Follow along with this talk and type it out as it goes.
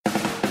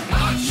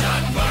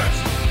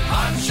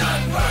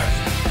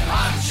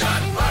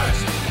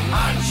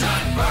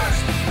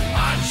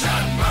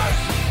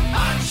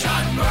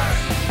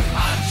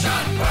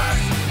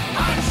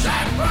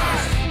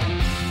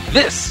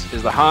This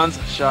is the Hans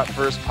Shot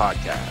First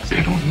podcast.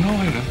 They don't know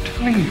it, I'm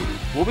telling you.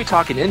 We'll be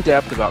talking in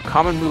depth about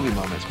common movie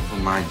moments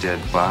From my dead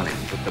body.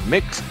 with the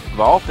mix of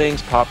all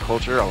things pop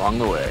culture along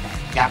the way.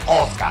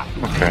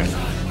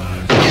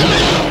 Okay.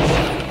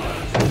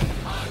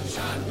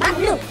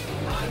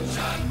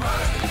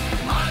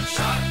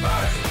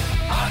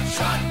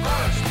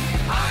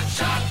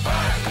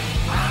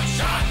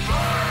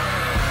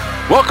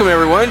 Welcome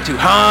everyone to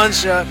Hans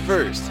Shot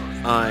First.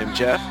 I'm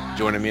Jeff.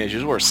 Joining me as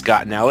usual are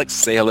Scott and Alex.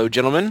 Say hello,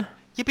 gentlemen.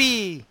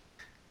 Yippee!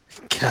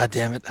 God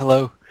damn it.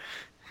 Hello.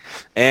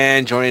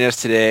 And joining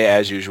us today,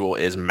 as usual,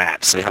 is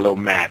Matt. Say hello,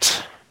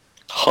 Matt.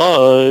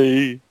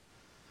 Hi.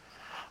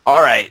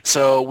 All right,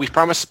 so we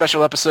promised a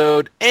special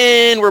episode,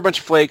 and we're a bunch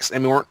of flakes,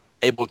 and we weren't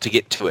able to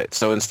get to it.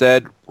 So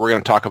instead, we're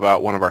going to talk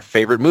about one of our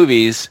favorite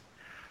movies,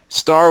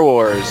 Star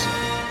Wars.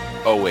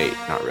 Oh, wait,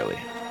 not really.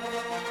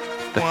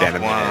 The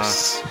Phantom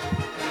Menace.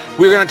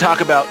 We're going to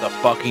talk about the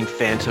fucking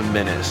Phantom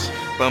Menace.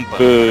 Bum, bum,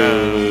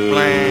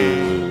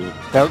 blang.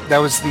 That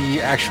was the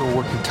actual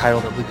working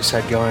title that Lucas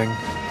had going.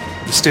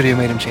 The studio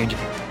made him change it.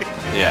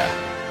 Yeah.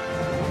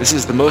 This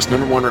is the most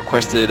 #1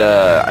 requested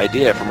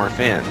idea from our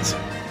fans.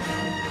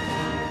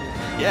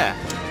 Yeah.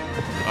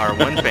 Our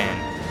one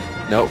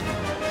fan. Nope.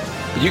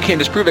 You can't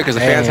disprove it because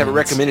the fans haven't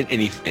recommended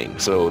anything.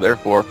 So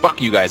therefore,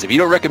 fuck you guys. If you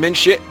don't recommend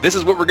shit, this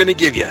is what we're going to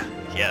give you.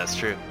 Yeah, that's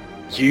true.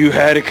 You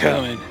had it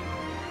coming.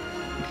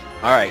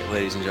 All right,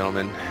 ladies and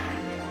gentlemen.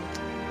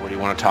 What do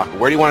you want to talk?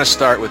 Where do you want to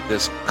start with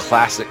this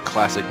classic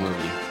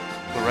movie?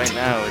 Well, right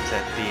now it's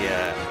at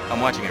the. I'm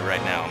watching it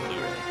right now on Blu-ray.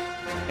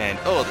 And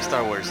the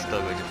Star Wars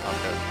logo just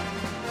popped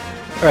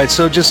up. All right,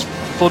 so just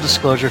full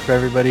disclosure for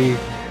everybody.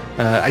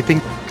 I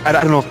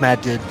don't know if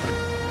Matt did, but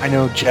I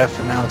know Jeff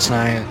and Alex and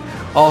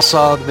I all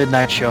saw the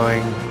midnight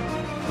showing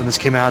when this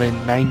came out in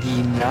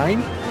 '99.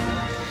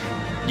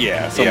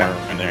 Yeah, somewhere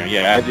in there.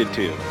 Yeah, I did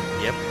too.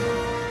 Yep.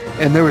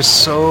 And there was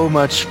so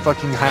much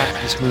fucking hype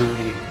in this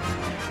movie.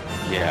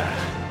 Yeah.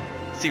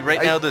 See,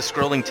 right now the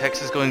scrolling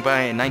text is going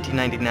by, and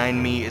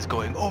 1999 me is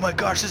going, "Oh my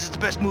gosh, this is the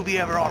best movie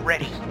ever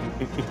already."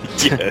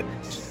 Yeah.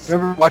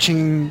 Remember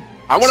watching?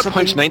 I want to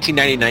punch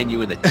 1999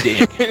 you in the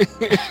dick,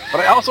 but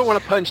I also want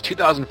to punch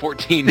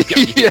 2014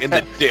 you in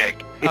the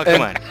dick. Oh,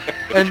 come on.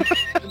 and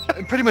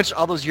pretty much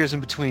all those years in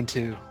between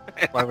too,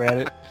 while we're at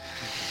it.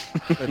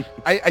 But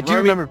I do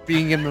remember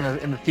being in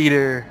the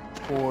theater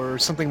for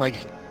something like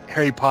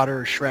Harry Potter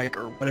or Shrek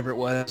or whatever it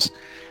was,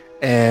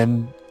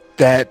 and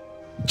that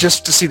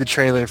just to see the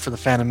trailer for the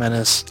Phantom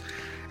Menace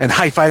and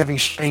high-fiving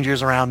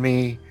strangers around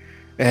me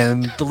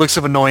and the looks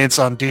of annoyance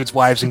on dudes'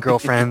 wives and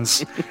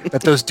girlfriends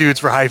that those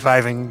dudes were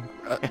high-fiving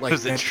like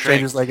Was it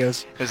strangers Shrek? like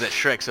us. It was at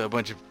Shrek, so a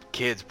bunch of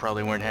kids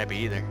probably weren't happy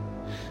either.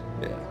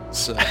 Yeah.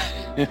 So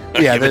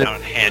Yeah, the-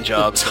 out hand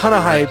jobs. ton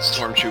of hype.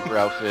 Stormtrooper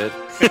outfit.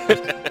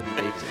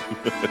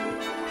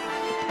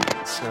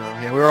 So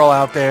yeah, we were all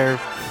out there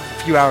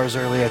a few hours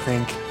early, I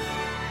think,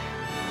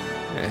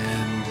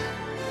 and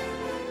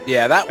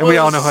Yeah, that. we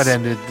all know how it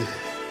ended.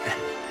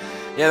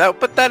 Yeah,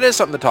 but that is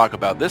something to talk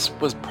about. This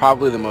was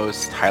probably the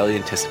most highly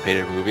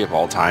anticipated movie of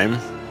all time.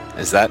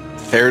 Is that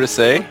fair to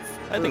say?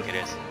 I think it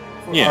is.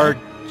 For Yeah. our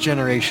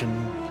generation.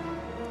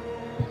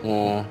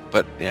 Well,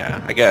 but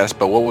yeah, I guess.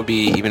 But what would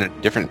be even a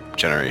different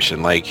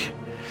generation? Like,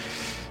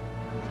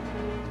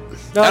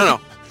 No, I don't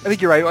know. I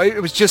think you're right.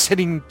 It was just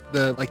hitting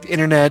the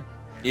internet.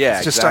 Yeah,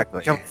 It's just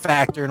exactly. Jump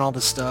Factor and all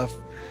this stuff.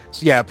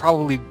 So yeah,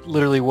 probably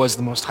literally was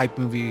the most hyped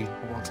movie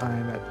of all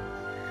time.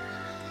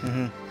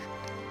 Mm-hmm.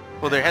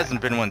 Well, there hasn't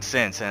been one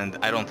since, and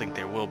I don't think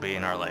there will be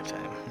in our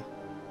lifetime.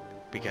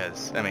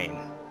 Because, I mean,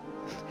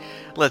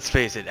 let's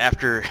face it,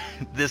 after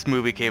this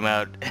movie came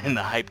out and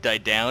the hype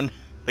died down,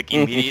 like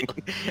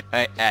immediately,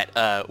 at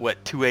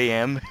 2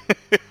 a.m.?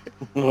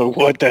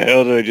 What the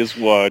hell did I just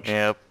watch?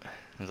 Yep.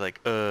 I was like,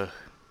 Yeah,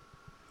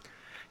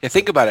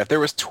 think about it. If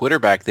there was Twitter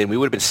back then, we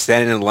would have been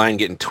standing in line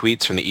getting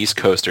tweets from the East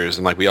Coasters,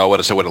 and like we all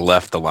would have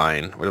left the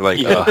line. We're like,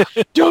 Yeah.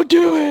 Don't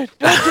do it!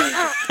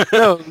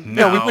 No,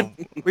 No.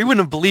 we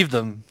wouldn't have believed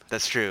them.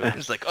 that's true.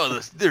 It's like,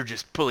 they're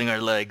just pulling our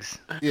legs.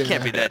 Yeah.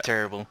 Can't be that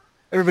terrible.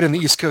 Everybody on the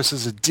East Coast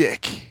is a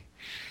dick.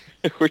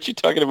 Weren't you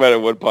talking about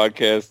at one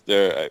podcast,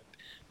 I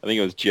think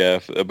it was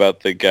Jeff, about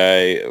the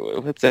guy,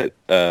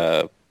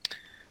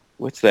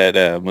 what's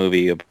that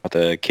movie about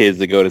the kids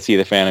that go to see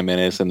the Phantom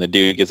Menace and the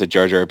dude gets a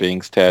Jar Jar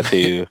Binks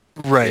tattoo?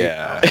 Right.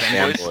 yeah,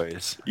 Fanboys?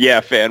 fanboys. Yeah,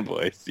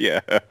 fanboys,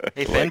 yeah.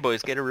 Hey,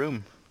 fanboys, get a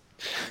room.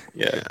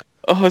 Yeah.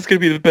 Oh, it's going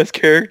to be the best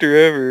character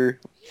ever.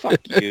 Fuck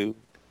you.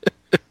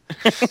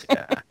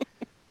 Yeah.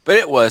 But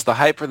it was. The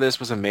hype for this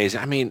was amazing.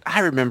 I mean,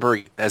 I remember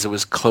as it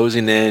was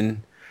closing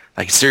in,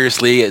 like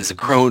seriously, as a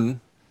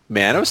grown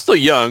man, I was still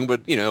young,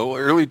 but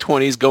early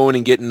 20s, going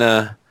and getting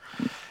a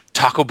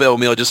Taco Bell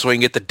meal just so I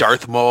can get the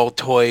Darth Maul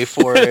toy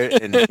for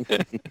it,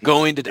 and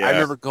going to. Yeah. I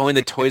remember going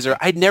to Toys R.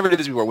 I'd never did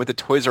this before. Went to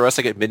Toys R Us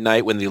like at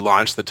midnight when they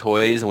launched the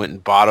toys, and went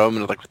and bought them, and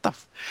I was like, "What the?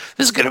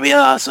 This is gonna be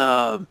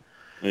awesome!"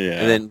 Yeah.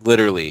 And then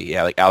literally,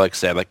 yeah, like Alex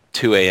said, like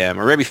 2 a.m.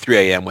 or maybe 3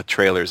 a.m. with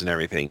trailers and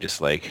everything,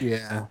 just like,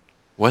 Yeah.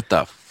 what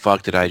the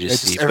fuck did I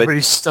just see? But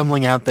Everybody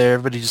stumbling out there.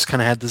 Everybody just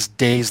kind of had this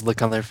dazed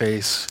look on their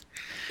face.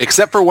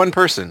 Except for one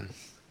person.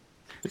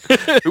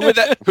 Who would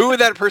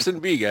that person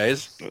be,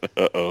 guys?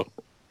 Uh-oh.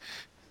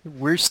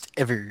 Worst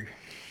ever.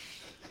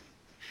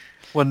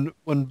 One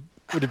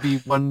would it be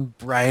one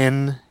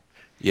Brian?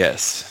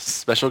 Yes,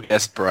 special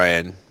guest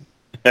Brian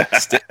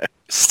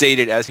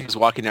stated as he was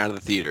walking out of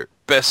the theater,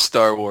 "Best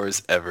Star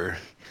Wars ever."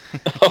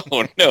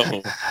 Oh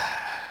no.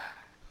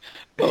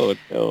 Oh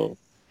no.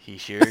 He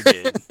sure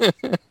did.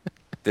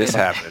 This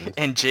happened.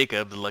 And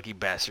Jacob, the lucky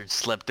bastard,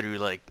 slept through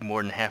like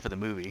more than half of the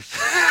movie.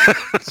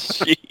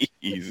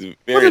 Jeez,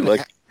 very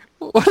lucky.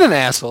 What an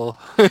asshole.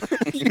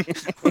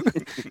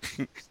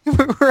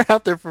 We're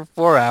out there for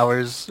 4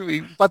 hours.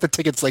 We bought the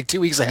tickets like 2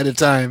 weeks ahead of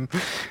time.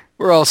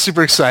 We're all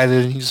super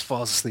excited, and he just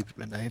falls asleep at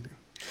midnight.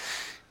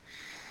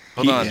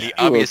 Hold on, Yeah. the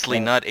obviously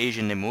not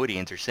Asian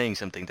Nemoidians are saying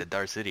something to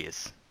Darth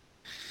Sidious.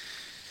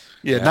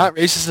 Yeah, Yeah. not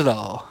racist at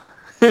all.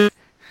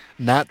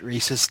 Not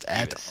racist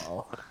at Yes.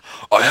 all.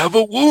 I have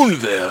a wound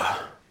there.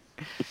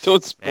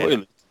 Don't spoil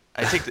And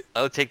it.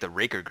 I'll take the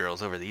Raker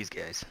girls over these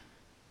guys.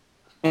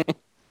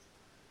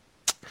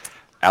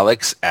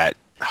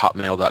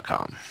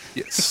 Alex@hotmail.com.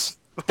 Yes.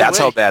 That's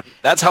how bad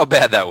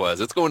that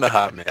was. It's going to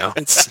Hotmail.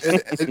 It's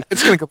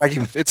going to go back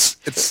even.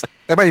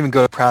 That might even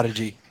go to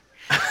Prodigy.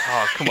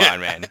 Oh, come on,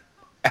 man.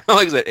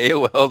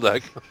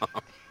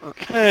 Alex@AOL.com.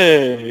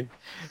 Hey.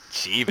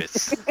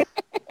 Jeebus.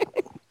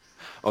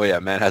 Oh yeah,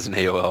 Matt has an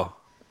AOL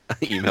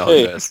email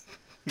Hey. address.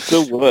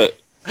 So what?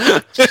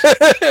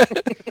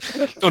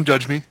 Don't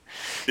judge me.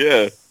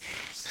 Yeah.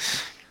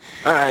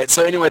 All right.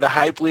 So anyway, the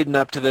hype leading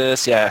up to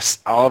this, yes,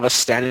 all of us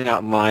standing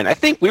out in line. I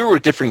think we were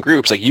with different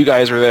groups. Like you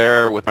guys were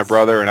there with my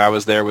brother, and I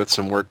was there with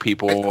some work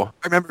people.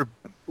 I remember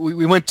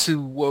we went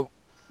to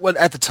what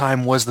at the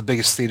time was the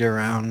biggest theater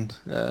around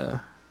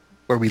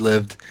where we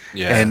lived.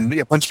 Yeah. And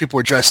a bunch of people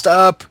were dressed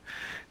up.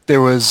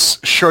 There was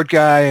a short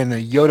guy in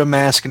a Yoda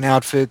mask and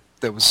outfit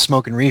that was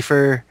smoking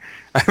reefer.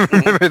 I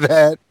remember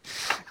that.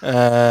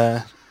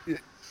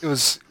 It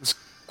was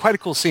quite a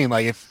cool scene.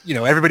 Like if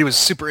everybody was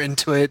super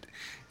into it.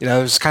 It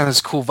was kind of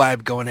this cool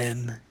vibe going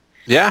in.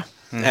 Yeah.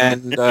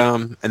 And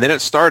then it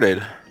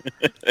started.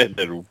 And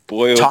then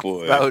boy, oh Talk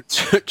boy. about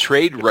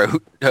trade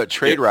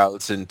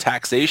routes and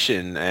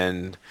taxation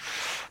and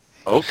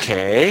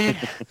okay.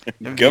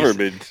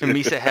 Government.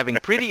 Misa having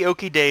pretty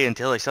okie day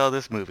until I saw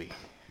this movie.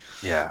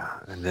 Yeah.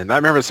 And then I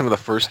remember some of the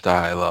first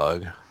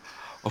dialogue.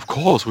 Of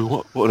course, we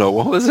want. Well, no,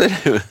 what was it?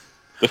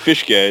 The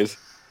fish guys.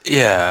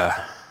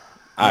 Yeah.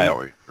 I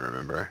don't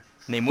remember.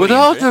 Nemoidians, With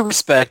all right? due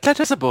respect, let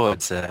us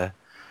aboard, sir.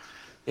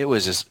 It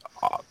was just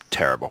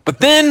terrible. But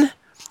then,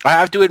 I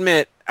have to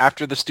admit,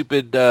 after the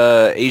stupid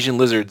Asian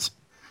lizards...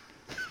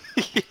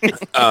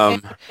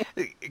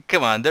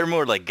 Come on, they're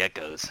more like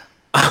geckos.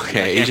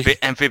 Okay, Like Asian,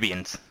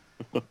 amphibians.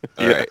 all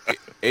right,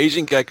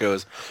 Asian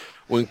geckos.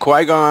 When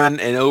Qui-Gon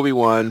and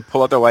Obi-Wan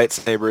pull out their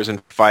lightsabers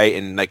and fight,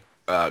 and like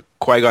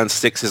Qui-Gon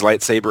sticks his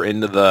lightsaber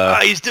into the...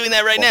 Oh, he's doing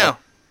that right now.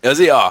 Does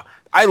he? Oh,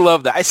 I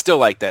love that. I still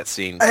like that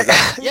scene.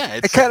 Yeah,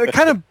 It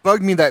kind of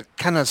bugged me, that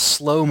kind of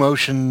slow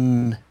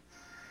motion,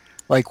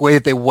 like way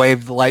that they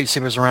wave the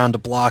lightsabers around to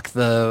block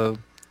the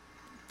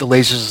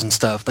lasers and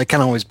stuff. That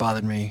kind of always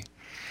bothered me.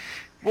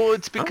 Well,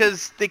 it's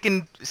because they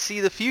can see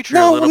the future a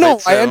No, little no,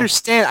 bit. So. I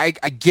understand.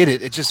 I get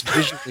it. It just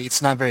visually,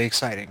 it's not very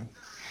exciting.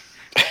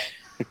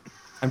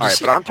 I'm All right,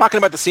 just but I'm talking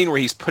about the scene where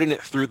he's putting it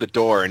through the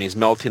door and he's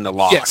melting the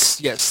lock.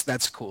 yes,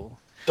 that's cool.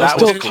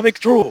 That was cool.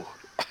 through.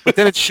 But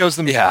then it shows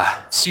them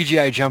Yeah.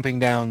 CGI jumping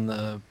down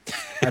the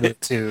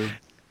edit too.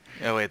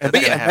 Oh wait, And,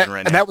 that's gonna happen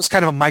right and now. that was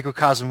kind of a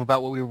microcosm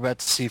about what we were about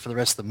to see for the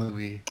rest of the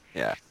movie.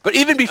 Yeah. But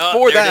even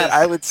before there it that, is.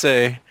 I would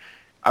say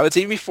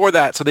even before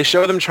that, so they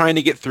show them trying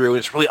to get through, and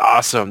it's really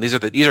awesome. These are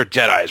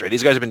Jedis, right?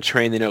 These guys have been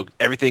trained, they know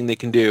everything they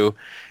can do.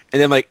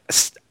 And then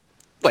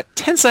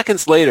 10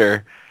 seconds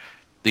later,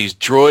 these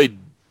droid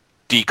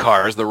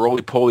D-cars, the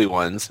roly-poly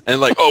ones,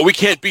 and oh, we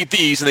can't beat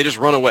these, and they just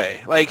run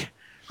away. Like,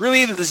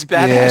 really, this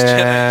badass Jedi just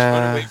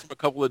run away from a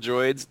couple of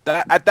droids?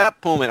 At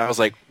that moment, I was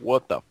like,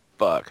 what the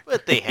fuck?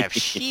 But they have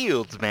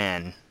shields,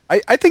 man.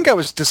 I think I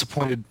was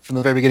disappointed from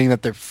the very beginning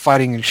that they're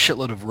fighting a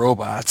shitload of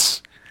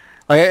robots.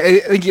 I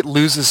think it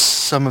loses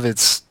some of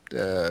its...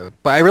 but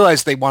I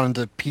realized they wanted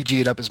to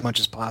PG it up as much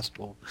as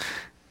possible.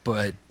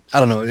 But, I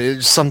don't know,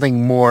 it's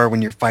something more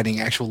when you're fighting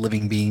actual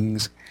living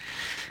beings.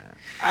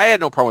 I had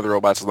no problem with the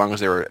robots as long as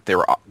they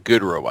were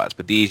good robots.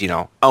 But these,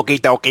 okie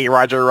dokie,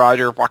 Roger,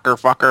 Roger,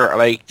 fucker,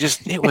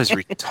 it was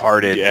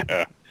retarded.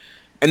 Yeah.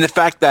 And the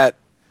fact that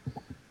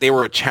they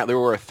were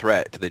a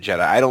threat to the Jedi,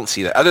 I don't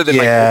see that. Other than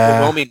Yeah.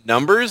 overwhelming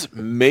numbers,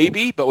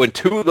 maybe. But when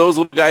two of those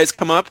little guys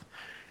come up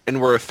and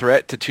were a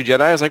threat to two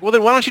Jedi, I was like, well,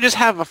 then why don't you just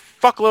have a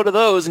fuckload of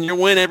those and you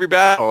win every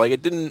battle?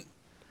 It didn't.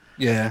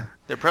 Yeah.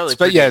 They're probably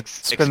But pretty yeah,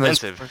 spend those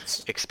expensive.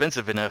 parts.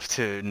 Expensive enough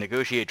to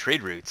negotiate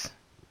trade routes.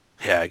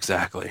 Yeah,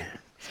 exactly.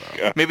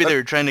 Maybe they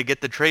were trying to get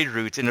the trade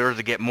routes in order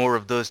to get more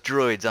of those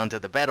droids onto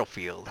the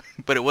battlefield,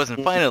 but it wasn't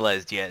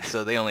finalized yet,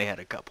 so they only had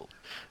a couple.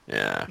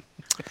 Yeah.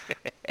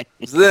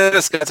 So then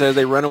this guy says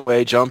they run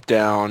away, jump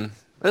down.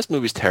 This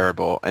movie's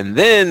terrible. And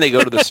then they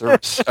go to the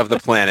surface of the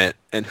planet.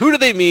 And who do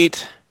they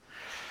meet?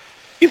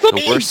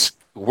 The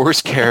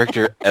Worst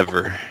character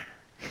ever.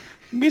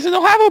 Because I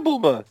don't have a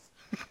booba.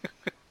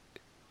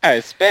 I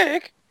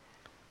speak.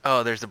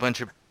 Oh, there's a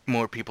bunch of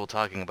more people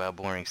talking about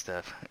boring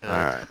stuff. All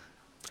right.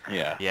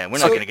 Yeah. Yeah, we're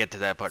not going to get to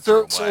that part for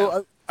a while.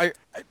 So I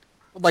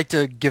would like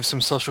to give some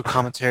social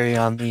commentary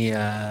on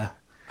the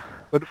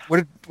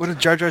what are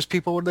Jar Jar's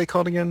people? What are they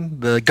called again?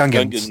 The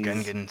Gungans.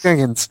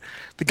 Gungans.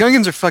 The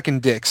Gungans are fucking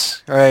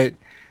dicks. All right.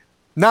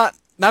 Not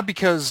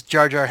because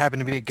Jar Jar happened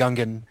to be a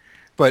Gungan,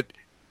 but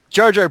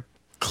Jar Jar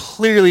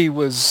clearly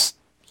was,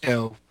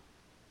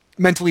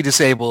 mentally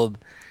disabled.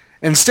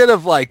 Instead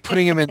of like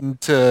putting him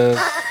into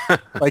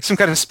like some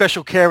kind of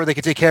special care where they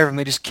could take care of him,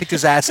 they just kicked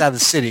his ass out of the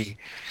city.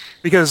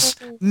 Because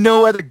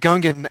no other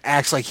Gungan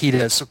acts like he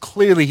does, so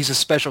clearly he's a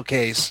special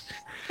case.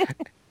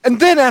 And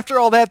then after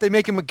all that, they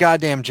make him a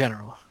goddamn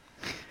general.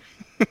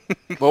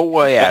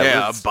 Well, yeah. Yeah,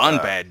 a let's,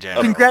 Bombad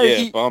general.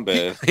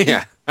 Bombad.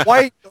 Yeah.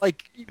 Why,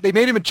 like, they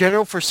made him a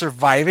general for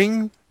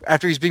surviving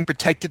after he's being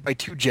protected by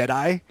 2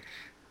 Jedi?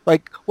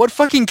 Like, what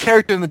fucking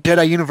character in the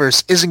Jedi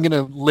universe isn't going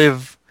to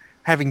live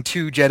having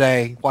 2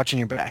 Jedi watching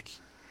your back?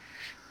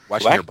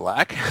 Watching your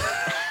black?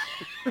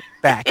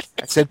 Back.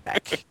 I said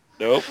back.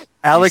 Nope.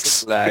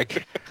 Alex,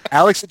 Black.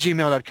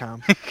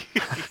 alex@gmail.com.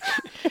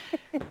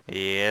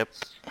 Yep.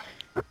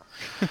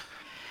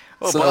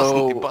 Well,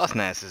 So- Boss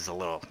Nass is a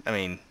little... I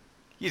mean,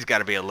 he's got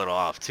to be a little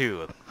off,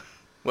 too.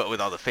 What with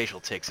all the facial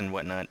tics and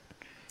whatnot.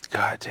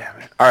 God damn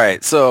it. All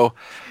right, so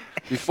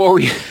before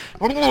we...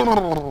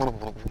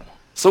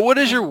 So what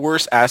is your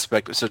worst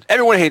aspect? So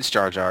everyone hates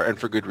Jar Jar, and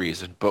for good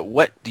reason, but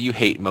what do you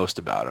hate most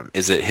about him?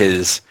 Is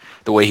it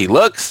the way he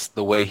looks,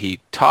 the way he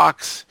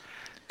talks,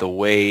 the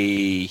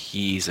way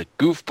he's a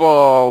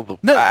goofball?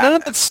 None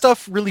of that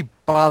stuff really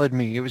bothered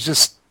me. It was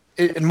just,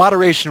 in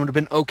moderation, would have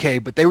been okay,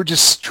 but they were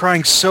just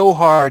trying so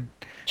hard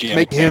to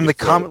make him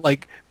the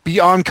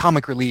beyond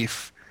comic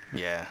relief.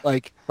 Yeah.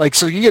 Like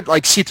so you get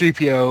like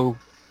C-3PO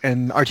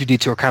and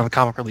R2-D2 are kind of the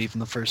comic relief in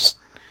the first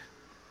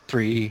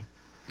 3.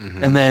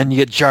 Mhm. And then you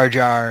get Jar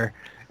Jar,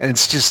 and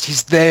it's just,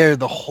 he's there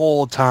the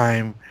whole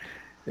time.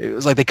 It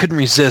was like they couldn't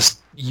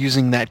resist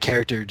using that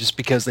character just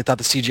because they thought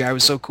the CGI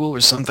was so cool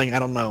or something. I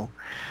don't know.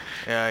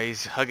 Yeah,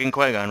 he's hugging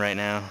Qui-Gon right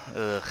now.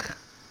 Ugh.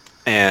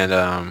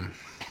 And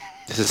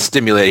this is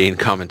stimulating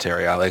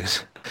commentary,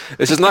 Alex.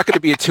 This is not going to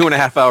be a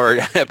 2.5-hour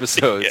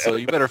episode, so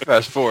you better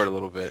fast forward a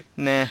little bit.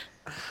 Nah.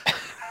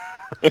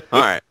 All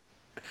right.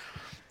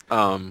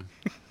 Well,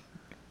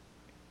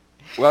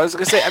 I was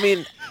going to say, I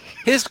mean,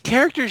 his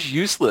character's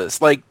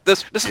useless. Like,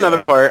 this is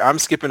another part. I'm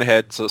skipping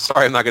ahead, so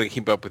sorry I'm not going to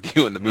keep up with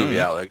you in the movie,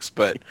 Alex.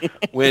 But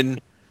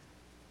when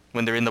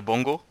When they're in the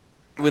bungle?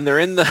 they're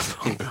in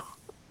the...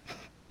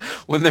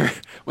 when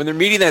they're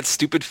meeting that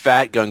stupid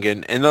fat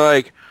Gungan, and they're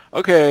like,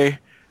 okay,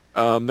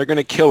 they're going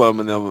to kill him,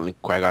 and then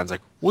Qui-Gon's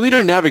like, we'll need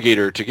a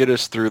navigator to get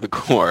us through the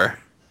core.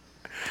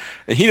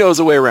 And he knows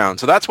the way around,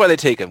 so that's why they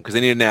take him, because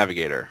they need a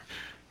navigator.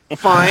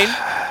 Fine.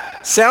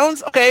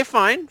 Sounds okay,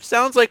 fine.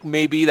 Sounds like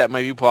maybe that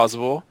might be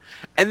plausible.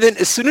 And then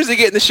as soon as they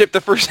get in the ship,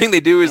 the first thing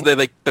they do is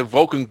they the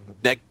Vulcan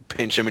neck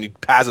pinch him and he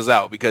passes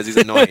out because he's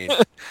annoying.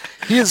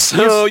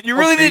 So you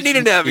really didn't need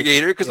a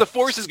navigator because the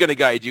Force is going to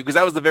guide you, because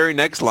that was the very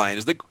next line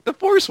is the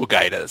Force will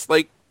guide us.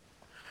 Like,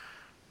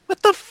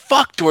 what the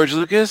fuck, George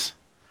Lucas?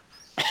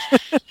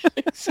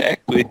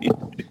 Exactly.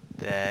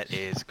 That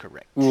is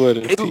correct. What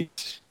a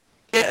peach.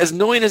 Yeah, as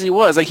annoying as he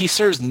was, like, he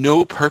serves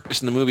no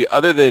purpose in the movie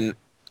other than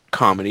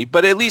comedy.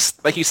 But at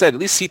least, like you said, at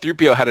least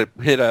C-3PO had to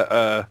hit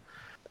a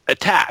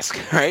task,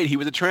 right? He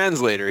was a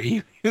translator.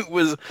 He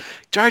was...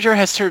 Jar Jar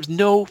has served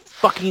no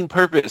fucking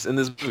purpose in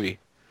this movie.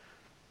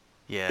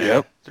 Yeah.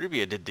 Yep.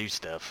 3PO did do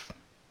stuff.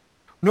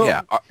 No,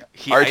 Yeah,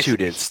 He R2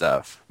 did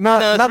stuff.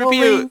 not 3PO,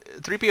 only...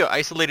 3PO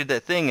isolated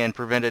that thing and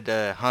prevented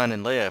Han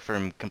and Leia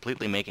from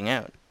completely making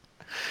out.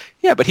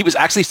 Yeah, but he was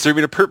actually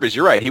serving a purpose.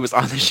 You're right. He was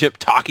on the ship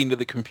talking to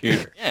the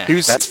computer. Yeah.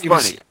 That's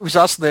funny. He was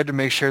also there to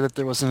make sure that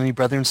there wasn't any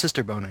brother and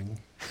sister boning.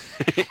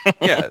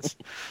 Yes.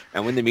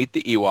 And when they meet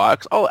the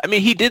Ewoks, I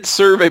mean, he did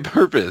serve a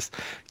purpose.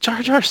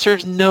 Jar Jar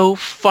serves no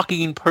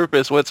fucking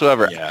purpose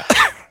whatsoever. Yeah.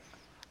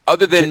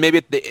 Other than maybe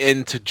at the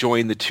end to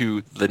join the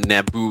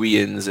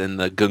Nabooians and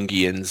the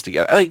Gungians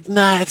together. Like,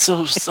 nah, it's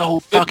so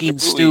fucking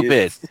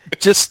stupid.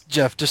 Just,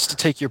 Jeff, just to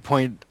take your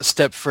point a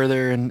step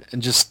further and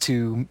just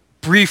to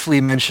briefly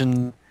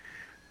mention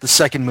the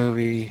second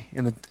movie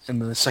in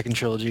the second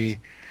trilogy.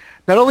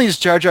 Not only is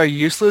Jar Jar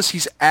useless,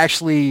 he's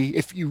actually,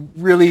 if you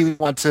really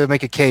want to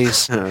make a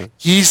case,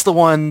 he's the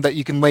one that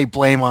you can lay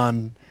blame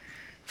on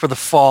for the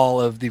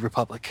fall of the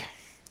Republic.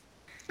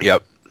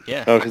 Yep.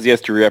 Yeah. Oh, because he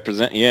has to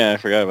represent... Yeah, I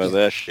forgot about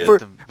that shit. For-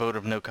 The vote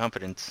of no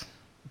confidence.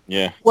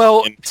 Yeah.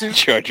 Well, And to,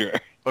 Jar Jar.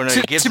 Or no, To-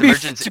 it gives to be-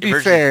 emergency, to be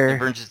fair,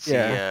 emergency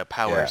yeah.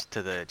 powers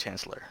to the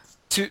Chancellor.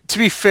 to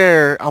be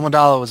fair,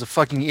 Amidala was a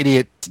fucking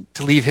idiot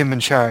to leave him in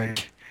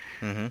charge.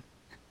 Mm-hmm.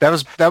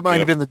 That might Yep.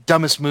 have been the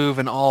dumbest move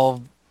in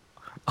all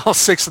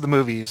 6 of the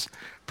movies.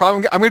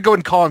 Probably, I'm going to go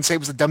and call and say it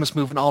was the dumbest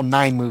move in all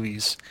 9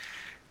 movies,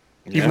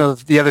 even though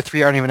the other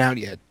 3 aren't even out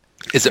yet.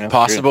 Is it Yeah,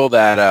 possible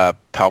that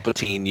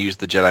Palpatine used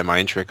the Jedi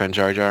mind trick on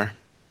Jar Jar?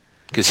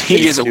 Because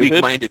he is a Stupid.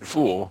 weak-minded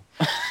fool.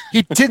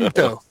 He didn't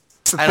though.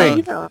 That's the I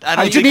thing. don't, I I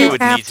don't didn't think he even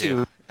would have need to.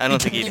 to. I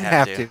don't think he'd didn't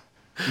have to.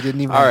 You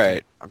didn't even All have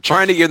right. I'm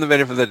trying to give him the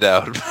benefit of the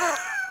doubt.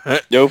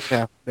 Nope. to.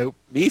 Yeah, nope.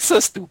 He's so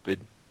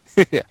stupid.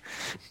 Yeah.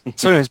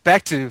 So anyways,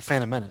 back to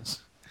Phantom Menace.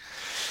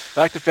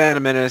 Back to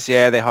Phantom Menace.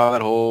 Yeah, they have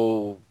that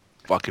whole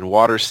fucking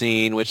water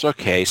scene, which,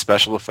 okay,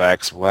 special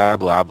effects, blah,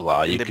 blah,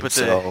 blah. You They can put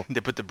sell.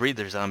 the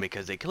breathers on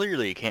because they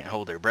clearly can't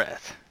hold their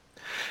breath.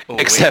 Oh,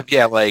 wait. Except,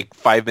 yeah, like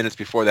 5 minutes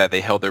before that,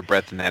 they held their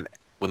breath in that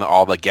when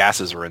all the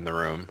gases were in the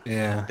room.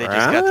 Yeah. They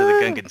just got to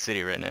the Gungan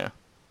City right now.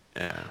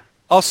 Yeah.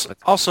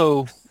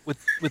 Also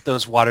with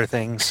those water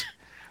things,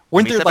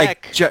 weren't there Misa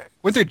like back.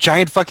 weren't there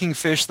giant fucking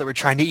fish that were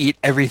trying to eat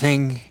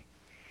everything?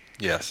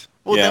 Yes.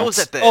 Well, Yeah. that was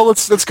at the. Oh,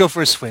 let's go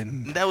for a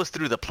swim. That was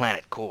through the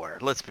planet core.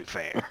 Let's be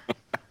fair.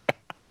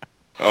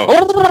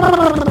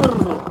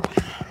 Oh,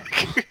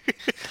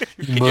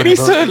 You he motorboat,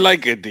 said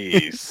like a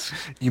these.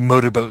 you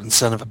motorboating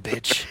son of a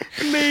bitch.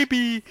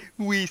 Maybe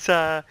we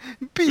saw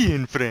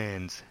being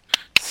friends.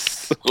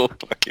 So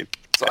fucking.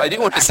 So I do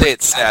want to say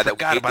it's sad that we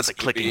forgot hate about this the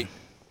clicking. movie,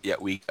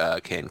 yet we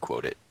can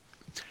quote it.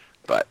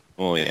 But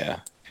Oh yeah.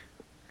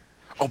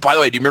 oh, by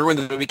the way, do you remember when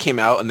the movie came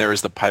out and there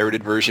was the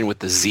pirated version with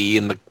the Z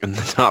in the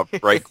top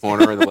right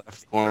corner or the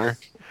left corner?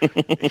 You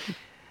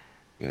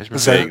guys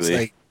Was remember? that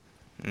like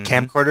Mhm.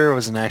 camcorder or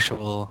was it an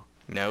actual?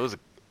 No, it was a.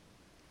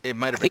 It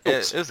might have I think been.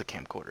 it It was a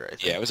camcorder. I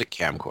think. Yeah, it was a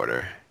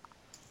camcorder.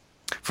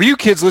 For you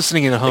kids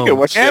listening at I home, could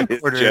watch that at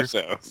camcorder, Jeff's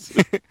house.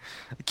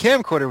 a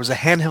camcorder was a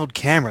handheld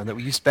camera that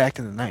we used back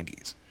in the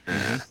 90s.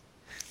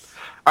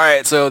 All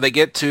right, so they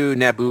get to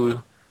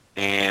Naboo,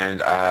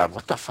 and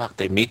what the fuck?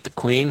 They meet the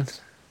Queen.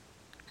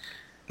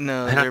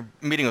 No, I don't- they're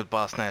meeting with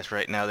Boss Nash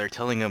right now. They're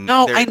telling him.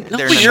 No, they're, I know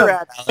they're where in you're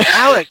ano- at,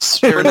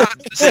 Alex. You're not.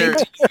 they're,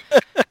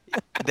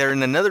 they're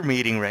in another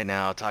meeting right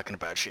now talking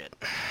about shit.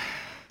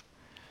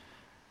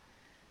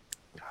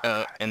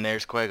 And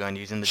there's Qui-Gon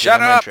using the Shut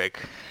Jedi mind up! trick.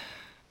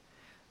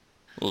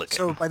 Look.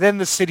 So by then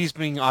the city's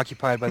being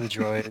occupied by the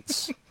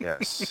droids.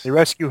 Yes. They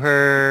rescue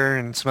her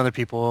and some other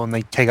people, and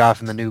they take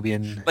off in the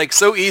Nubian. Like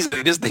so easy.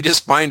 They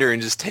just find her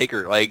and just take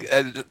her. Like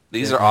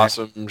these are Yeah.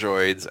 awesome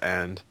droids,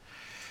 and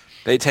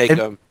they take And-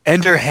 them.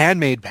 Enter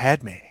handmaid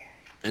Padme.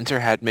 Enter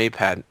handmaid.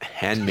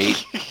 Handmaid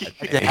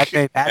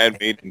Padme.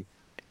 Handmaiden.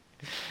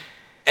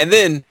 And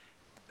then,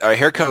 all right,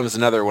 here comes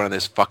another one of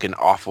those fucking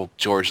awful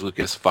George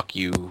Lucas fuck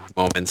you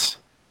moments.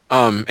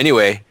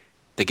 Anyway,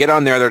 they get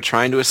on there. They're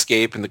trying to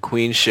escape in the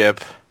Queen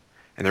ship,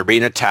 and they're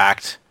being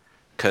attacked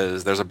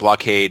because there's a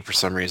blockade for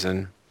some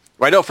reason.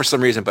 Well, I know for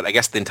some reason, but I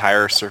guess the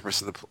entire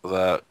surface of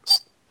the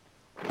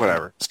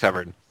whatever, it's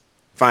covered.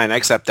 Fine, I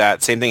accept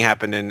that. Same thing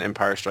happened in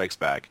Empire Strikes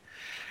Back.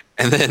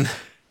 And then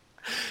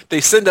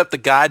they send up the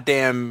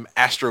goddamn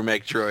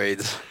astromech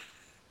droids.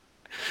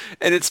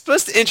 And it's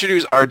supposed to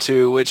introduce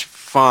R2, which,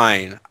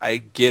 fine, I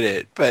get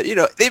it. But, you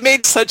know, they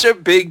made such a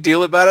big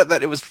deal about it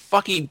that it was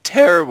fucking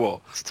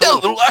terrible. The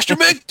little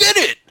astromech did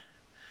it!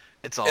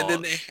 It's all. And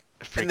then they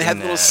freaking, had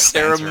a little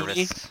fan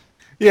ceremony. service.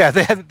 Yeah,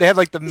 they had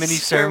like the mini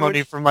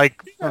ceremony.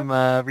 ceremony from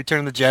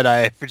Return of the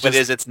Jedi. For What just,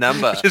 is its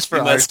number? just for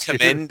you must R2.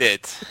 commend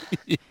it.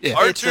 Yeah.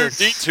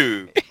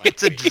 R2-D2.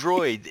 It's a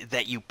droid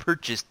that you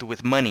purchased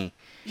with money.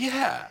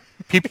 Yeah.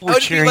 People That were would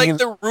be cheering. like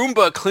the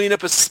Roomba clean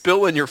up a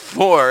spill in your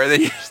floor, and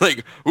then you're just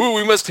like, ooh,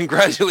 we must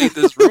congratulate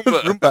this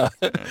Roomba.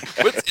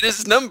 Roomba. What's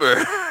his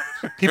number?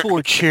 People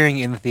were cheering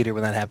in the theater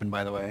when that happened.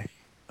 By the way,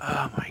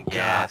 Oh my god.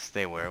 Yes,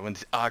 they were. When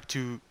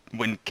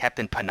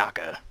Captain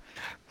Panaka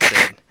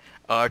said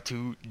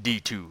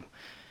R2D2.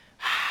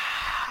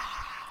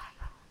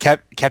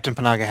 Captain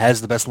Panaka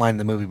has the best line in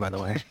the movie. By the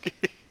way,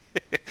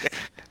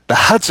 the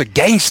Huts are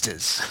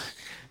gangsters.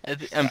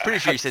 I'm pretty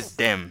sure he says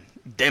them.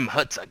 Them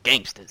Huts are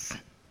gangsters.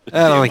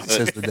 I don't think he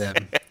says the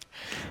them.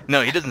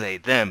 No, he doesn't say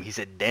them. He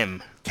said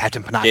them.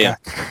 Captain Panaka. Yeah.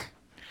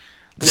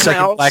 The Then I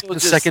second also black, the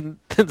just- second,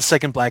 the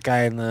second black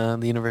guy in the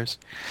universe.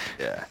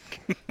 Yeah.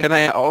 Can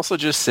I also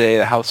just say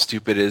how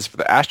stupid it is for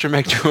the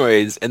astromech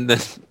droids and the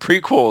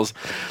prequels,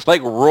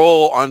 like,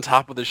 roll on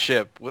top of the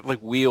ship with, like,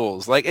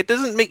 wheels. Like, it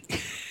doesn't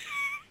make...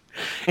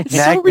 It's so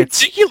Magnets.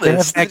 They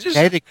ridiculous. have It's just-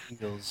 magnetic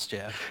wheels,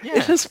 Jeff.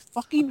 It's just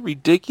fucking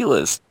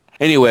ridiculous.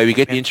 Anyway, we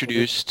get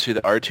introduced to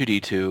the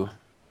R2-D2,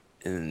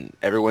 and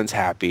everyone's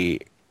happy.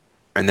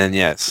 And then,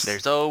 yes,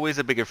 There's always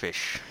a bigger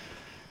fish.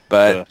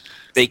 but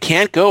they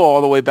can't go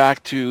all the way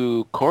back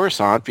to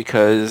Coruscant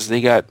because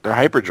they got their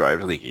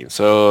hyperdrive leaking.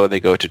 So they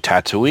go to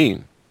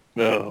Tatooine,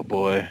 Oh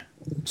boy.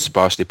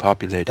 sparsely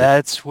populated.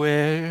 That's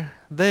where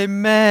they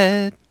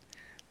met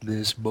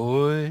this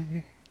boy.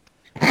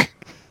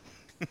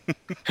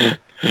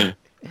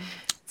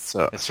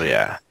 So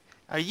yeah.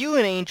 Are you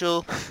an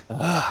angel?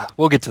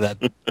 We'll get to that.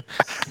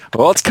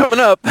 Well, it's coming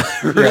up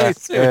really Yeah,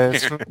 soon. yeah,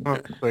 it's real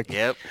quick.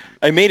 Yep.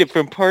 I made it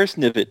from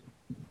Parsnivit.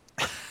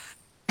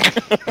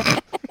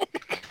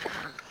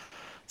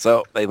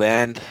 So they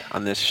land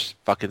on this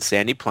fucking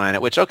sandy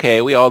planet, which,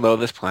 okay, we all know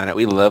this planet.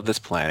 We love this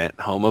planet,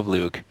 home of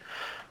Luke.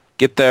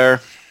 Get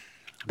there.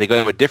 They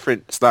go to a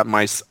different, it's not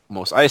Mos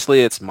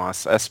Eisley, it's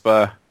Mos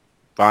Espa.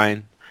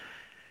 Fine.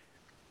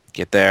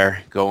 Get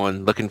there,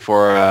 going, looking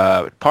for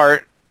a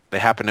part. They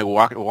happen to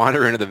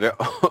wander into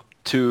the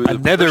to the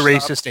Another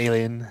barbershop. racist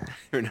alien.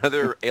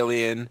 Another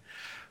alien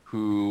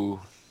who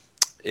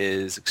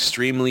is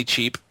extremely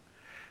cheap.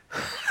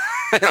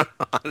 I don't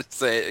know how to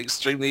say it.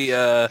 Extremely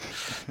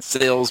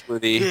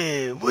salesworthy.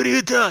 Yeah, what are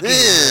you talking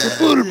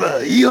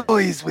You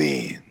always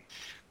win.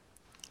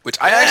 Which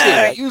I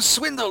actually You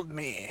swindled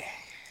me.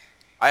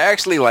 I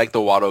actually like the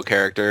Watto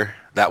character.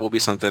 That will be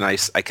something I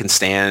can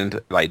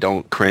stand. I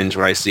don't cringe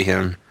when I see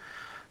him.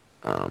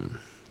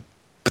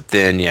 But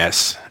then,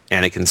 yes,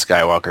 Anakin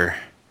Skywalker.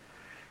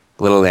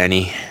 Little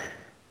Annie.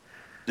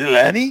 Little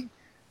Annie?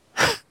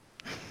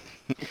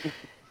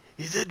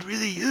 Is that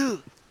really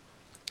you?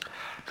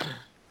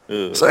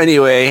 So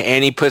anyway,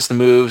 Annie puts the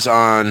moves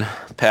on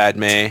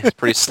Padme. It's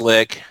pretty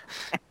slick.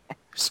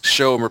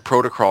 Show him her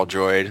protocol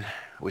droid,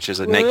 which is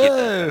a naked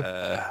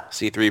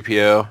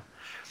C-3PO.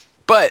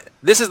 But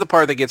this is the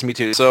part that gets me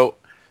too. So,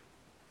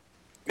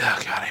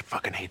 oh god, I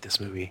fucking hate this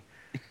movie.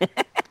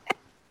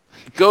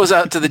 Goes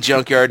out to the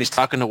junkyard and he's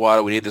talking to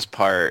Watto. We need this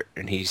part,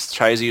 and he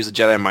tries to use the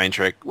Jedi mind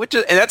trick, and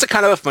that's a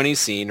kind of a funny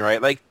scene,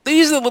 right? Like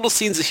these are the little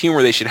scenes of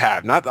humor they should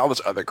have, not all this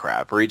other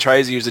crap where he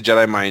tries to use the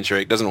Jedi mind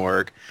trick, doesn't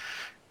work,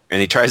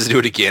 and he tries to do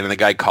it again, and the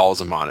guy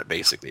calls him on it,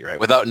 basically, right?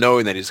 Without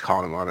knowing that he's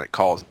calling him on it,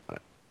 calls him on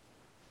it.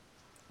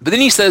 But then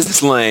he says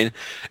this line,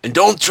 and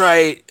don't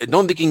think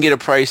you can get a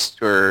price,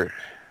 or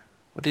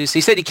what did he say?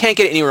 He said he can't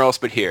get it anywhere else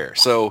but here.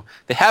 So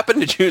they happen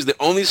to choose the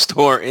only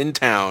store in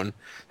town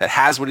that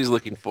has what he's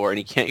looking for, and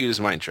he can't use his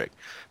mind trick.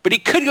 But he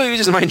could go use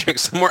his mind trick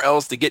somewhere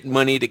else to get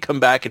money to come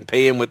back and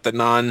pay him with the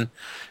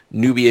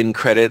non-Nubian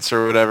credits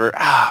or whatever.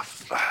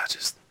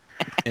 Just...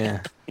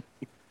 Yeah.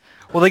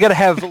 Well, they got to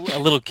have a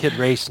little kid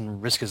race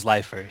and risk his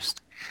life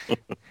first.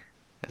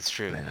 That's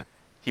true.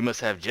 He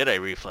must have Jedi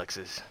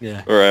reflexes.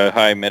 Yeah. Or a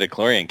high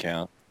metachlorian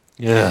count.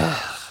 Yeah.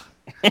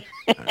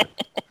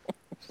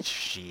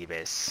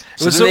 Jeebus.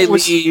 So then they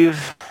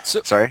leave...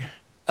 So, Sorry?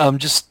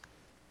 just...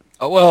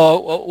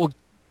 well,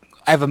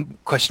 I have a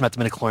question about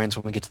the midichlorians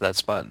when we get to that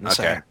spot in a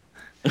second.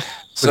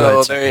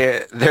 So Go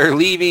ahead, they're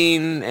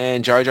leaving,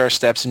 and Jar Jar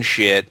steps in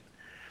shit,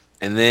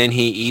 and then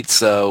he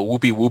eats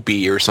whoopie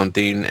whoopie or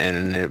something,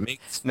 and it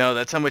makes... No,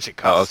 that's how much it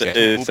costs. Oh,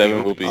 okay. It's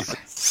 7 whoopies.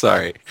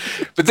 Sorry.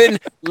 But then,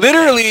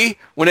 literally,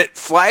 when it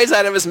flies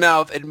out of his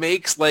mouth, it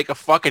makes like a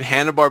fucking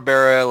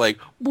Hanna-Barbera, like,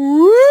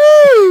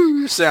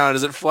 woo sound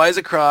as it flies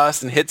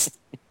across and hits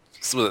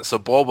so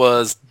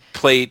Bulba's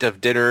plate of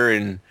dinner,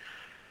 and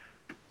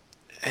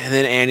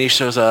then Annie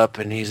shows up,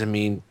 and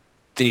then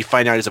you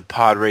find out he's a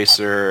pod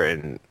racer,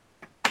 and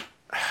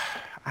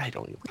I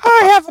don't even...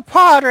 I have a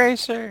pod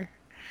racer.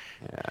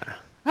 Yeah.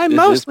 I This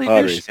mostly is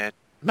pod do racing. shit.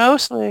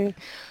 Mostly.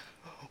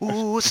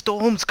 Ooh,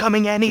 storm's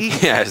coming, Annie.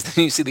 Yes,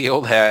 then you see the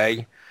old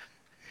hag,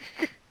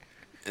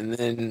 and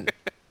then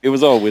It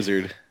was all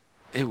wizard.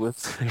 it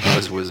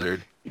was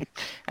Wizard.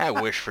 I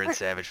wish Fred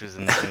Savage was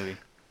in this movie.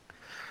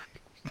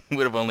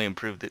 Would have only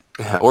improved it.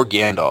 Or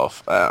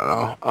Gandalf. I don't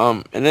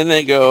know. And then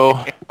they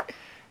go...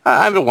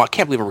 I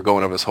can't believe we're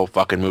going over this whole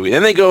fucking movie.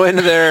 Then they go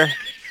into there,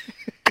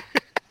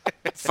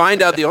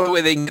 find out the only way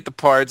they can get the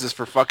parts is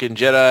for fucking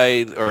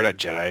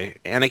Anakin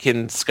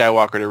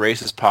Skywalker to race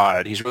his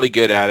pod. He's really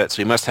good at it, so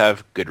he must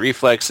have good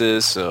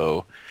reflexes,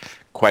 so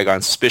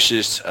Qui-Gon's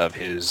suspicious of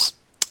his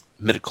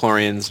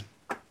midichlorians.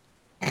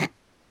 And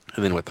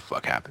then what the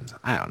fuck happens?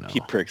 I don't know.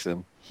 He pricks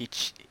him. He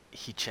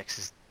checks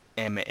his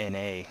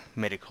MNA,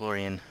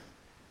 midichlorian.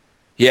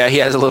 Yeah, he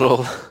has a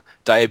little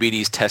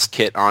diabetes test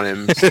kit on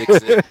him.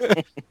 Sticks it.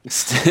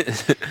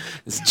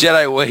 This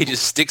Jedi way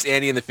just sticks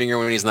Andy in the finger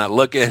when he's not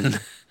looking.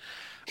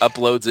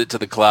 Uploads it to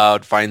the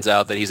cloud. Finds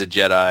out that he's a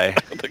Jedi.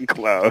 The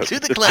cloud. To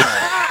the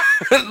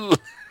cloud.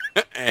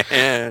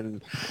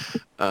 And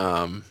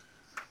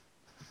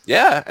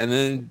yeah, and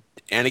then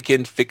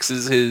Anakin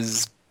fixes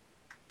his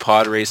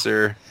pod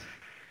racer.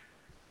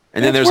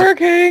 And then It's there's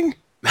working.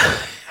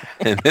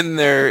 and then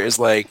there is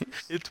like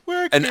It's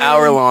working. an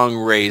hour-long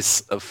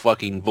race of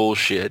fucking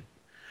bullshit.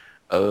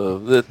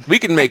 We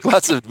can make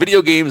lots of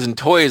video games and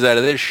toys out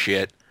of this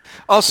shit.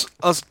 Also,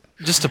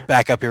 just to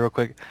back up here real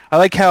quick, I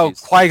like how Please.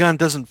 Qui-Gon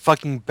doesn't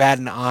fucking bat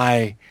an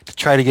eye to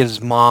try to get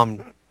his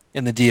mom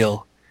in the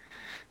deal.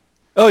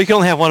 Oh, you can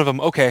only have one of them.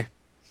 Okay.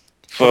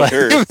 Fuck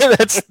her.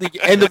 That's the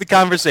end of the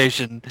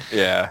conversation.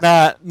 Yeah.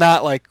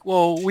 Not like,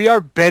 well, we are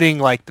betting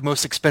like the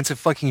most expensive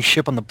fucking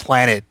ship on the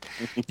planet.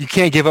 You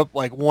can't give up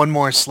like one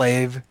more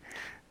slave.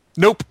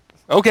 Nope.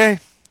 Okay.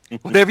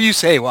 Whatever you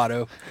say,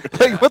 Watto.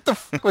 Like, what the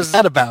fuck was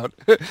that about?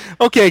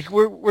 Okay,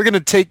 we're gonna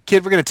take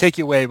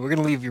you away. But we're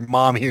gonna leave your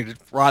mom here to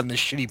rot on this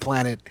shitty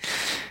planet.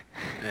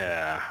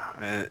 Yeah.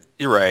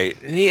 You're right.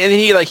 And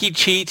he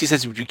cheats. He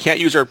says you can't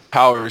use our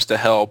powers to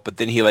help, but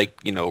then he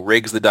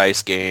rigs the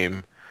dice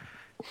game.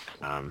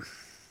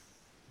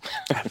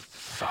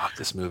 Fuck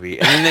this movie.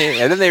 And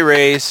then they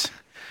race.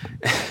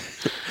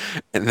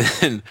 And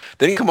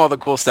then come all the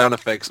cool sound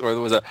effects, or there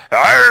was a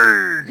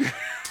 "Arrgh!"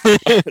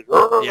 Yeah,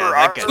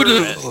 that guy's the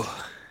best.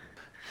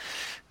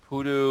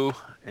 Hoodoo,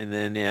 and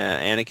then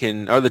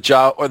Anakin, or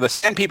the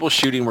Sand People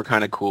shooting were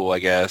kind of cool, I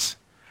guess.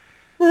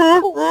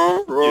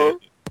 The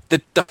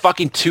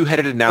fucking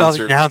two-headed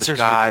announcer. announcers were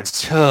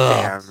God's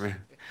tough. damn.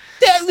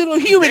 That little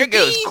human There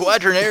goes being.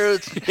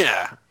 Quadranero's.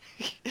 Yeah.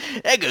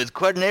 There goes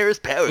Quadranero's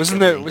power. Wasn't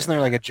there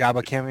like a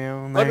Jabba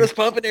cameo in What there? was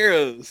pumping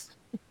arrows?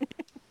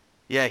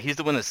 Yeah, he's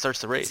the one that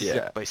starts the race.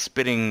 Yeah. By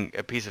spitting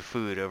a piece of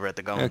food over at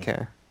the gong.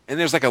 Okay. And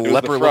there's like a It was the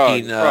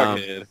leper-looking... frog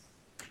head.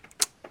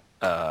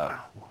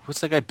 what's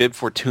that guy, Bib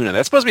Fortuna?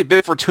 That's supposed to be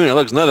Bib Fortuna. It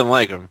looks nothing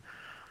like him.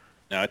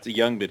 No, it's a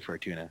young Bib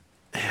Fortuna.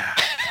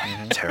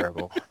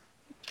 Terrible.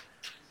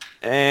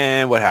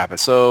 And what happened?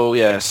 So,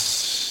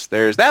 yes,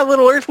 there's that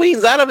little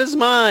earthling's out of his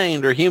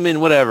mind, or human,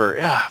 whatever.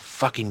 Yeah,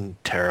 fucking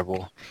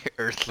terrible.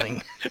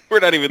 Earthling. We're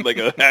not even like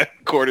a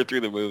quarter through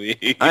the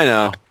movie. I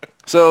know.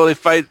 So they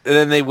fight, and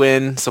then they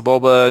win. So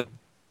Bulba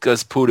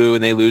goes poodoo,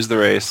 and they lose the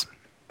race.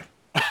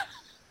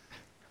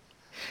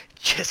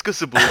 Chesko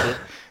Sabulba.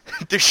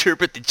 The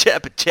Sherbet the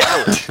Chappa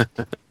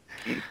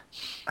Challenge.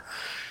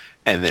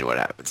 And then what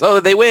happens? Oh,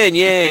 they win,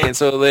 yay! And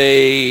so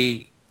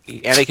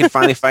Anakin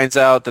finally finds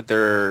out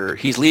that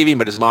he's leaving,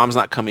 but his mom's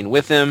not coming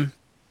with him.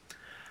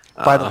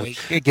 By the way,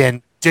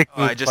 again, dick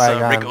Oh, I move just by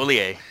saw Rick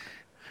Ollier.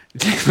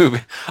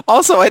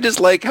 Also, I just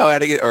like how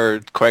Anakin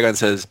or Qui-Gon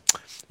says,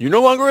 "You're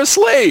no longer a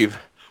slave."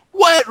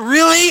 What?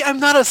 Really? I'm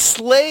not a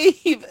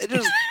slave. It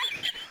just.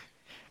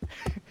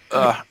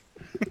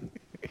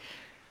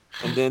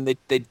 And then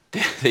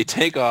they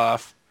take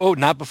off. Oh,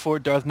 not before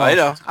Darth Maul. I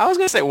know. I was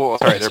gonna say, well,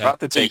 sorry, they're about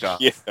to take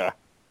off. Yeah.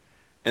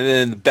 And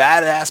then the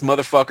badass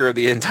motherfucker of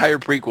the entire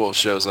prequel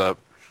shows up.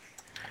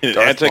 An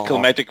Darth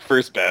anticlimactic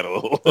first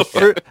battle.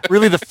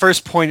 Really the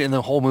first point in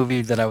the whole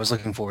movie that I was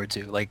looking forward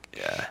to. Like,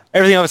 Yeah.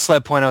 everything up to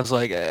that point, I was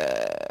like,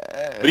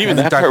 But even and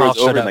that Darth part Maul was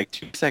showed over in up. like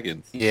 2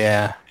 seconds.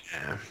 Yeah.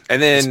 Yeah. And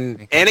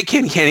then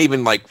Anakin can't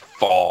even like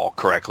fall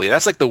correctly.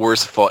 That's like the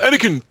worst fall.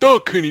 Anakin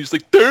duck, and he's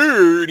like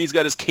there, and he's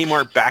got his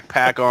Kmart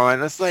backpack on.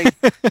 That's like,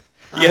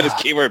 He had his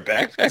Kmart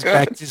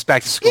backpack on. He's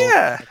back to school.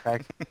 Yeah.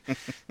 Back.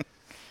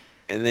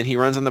 and then he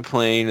runs on the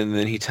plane, and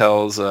then he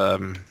tells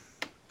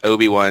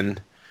Obi-Wan,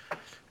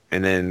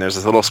 and then there's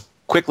this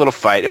quick little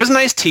fight. It was a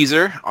nice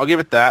teaser. I'll give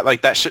it that.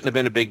 Like that shouldn't have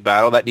been a big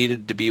battle. That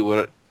needed to be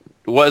what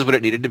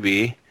it needed to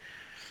be.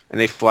 And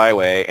they fly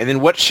away. And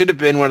then what should have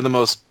been one of the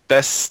most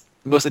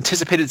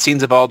anticipated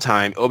scenes of all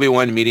time,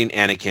 Obi-Wan meeting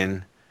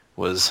Anakin,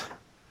 was,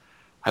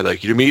 "I'd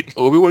like you to meet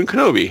Obi-Wan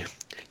Kenobi."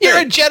 "You're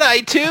a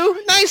Jedi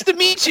too? Nice to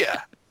meet you."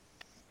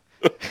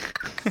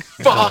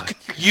 Fuck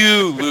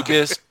you,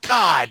 Lucas.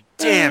 God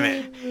damn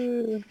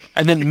it.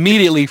 And then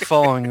immediately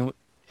following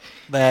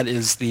that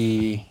is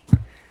the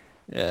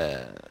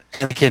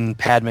Anakin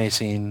Padme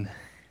scene.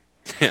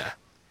 Yeah.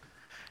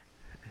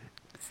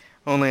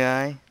 Only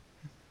I.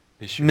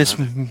 Miss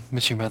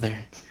your mother.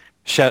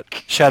 Shout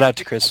out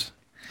to Chris.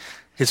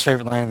 His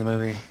favorite line in the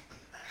movie.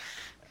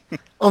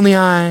 Only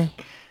I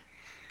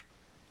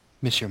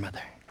miss your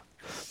mother.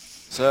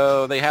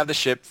 So they have the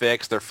ship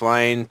fixed. They're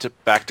flying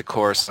back to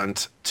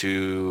Coruscant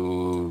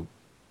to...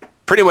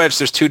 Pretty much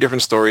there's two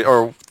different stories.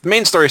 Or the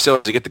main story still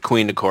is to get the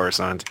Queen to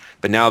Coruscant.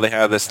 But now they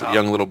have this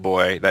young little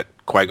boy that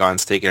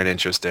Qui-Gon's taking an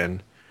interest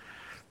in.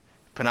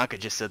 Panaka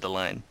just said the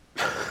line.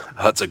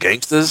 Huts of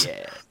gangsters?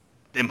 Yeah.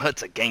 Them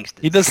huts are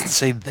gangsters. He doesn't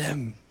say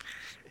them.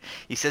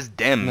 He says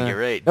dem, No. you're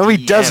right. No, he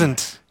DM.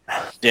 doesn't.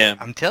 Damn.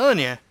 I'm telling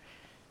you.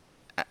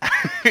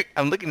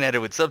 I'm looking at it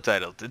with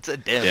subtitles. It's a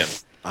dem. Damn.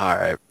 All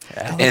right.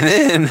 Yeah. And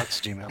then...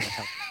 That's Gmail.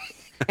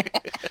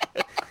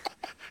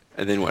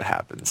 And then what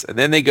happens? And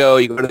then you go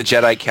to the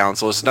Jedi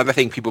Council. It's another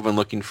thing people have been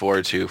looking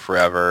forward to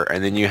forever.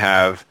 And then you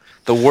have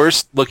the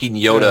worst looking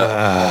Yoda of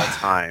all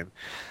time.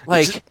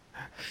 Like,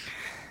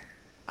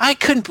 I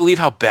couldn't believe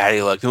how bad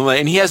he looked.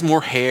 And he has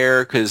more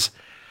hair because,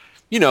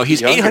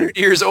 he's Younger. 800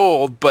 years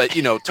old, but,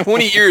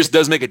 20 years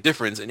does make a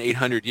difference in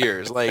 800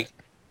 years. Like,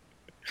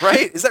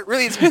 right? Is that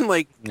really? It's been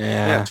like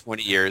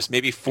 20 years,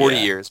 maybe 40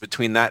 Yeah. years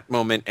between that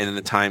moment and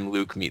the time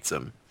Luke meets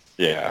him.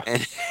 Yeah.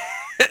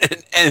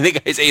 And the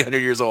guy's 800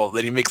 years old,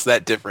 then he makes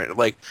that different.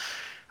 Like,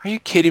 are you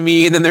kidding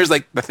me? And then there's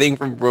like the thing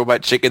from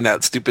Robot Chicken,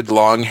 that stupid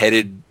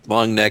long-headed,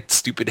 long-necked,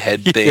 stupid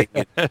head thing.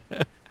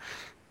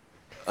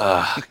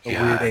 The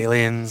weird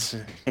aliens.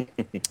 The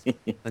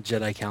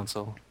Jedi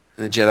Council.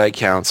 The Jedi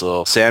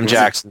Council. Sam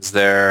Jackson's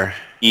there.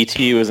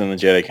 E.T. was in the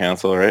Jedi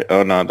Council, right?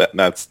 Oh no,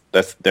 that's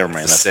never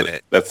mind. That's That's the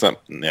Senate. That's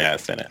not. Yeah,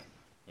 Senate.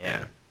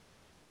 Yeah.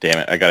 Damn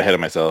it, I got ahead of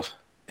myself.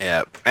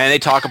 Yeah. And they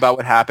talk about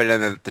what happened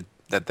and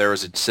that there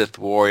was a Sith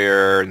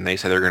warrior, and they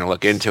said they're going to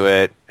look into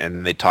it.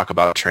 And they talk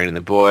about training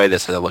the boy. They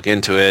said they'll look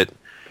into it.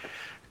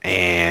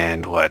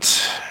 And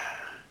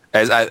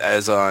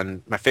as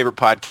on my favorite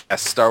podcast,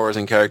 Star Wars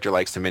in Character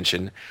likes to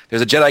mention,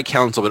 there's a Jedi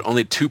Council, but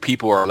only 2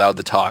 people are allowed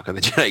to talk on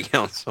the Jedi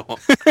Council.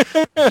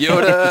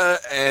 Yoda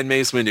and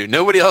Mace Windu.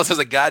 Nobody else has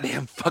a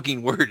goddamn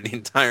fucking word the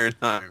entire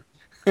time.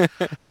 And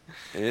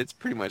it's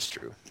pretty much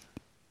true.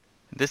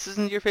 This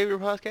isn't your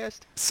favorite podcast?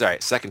 Sorry,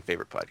 second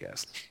favorite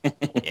podcast.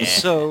 Yeah.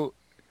 So,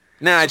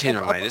 Nah, I changed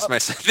my mind.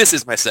 This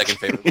is my second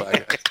favorite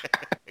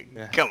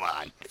podcast. Come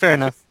on. fair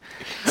enough.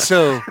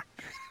 So,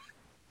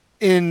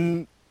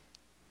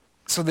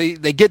 So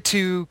they get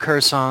to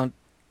Coruscant,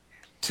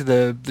 to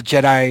the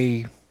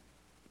Jedi.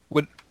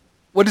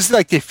 What is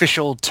like the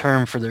official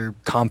term for their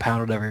compound?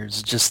 Or whatever?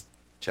 Is it just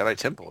Jedi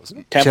Temple, isn't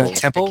it? Temple. Jedi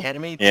Temple?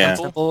 Academy? Yeah.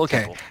 Temple? Okay.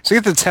 Temple. So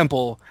you get to the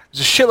temple.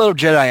 There's a shitload of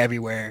Jedi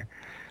everywhere.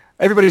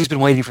 Everybody's been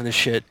waiting for this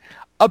shit.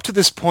 Up to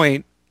this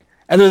point,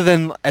 other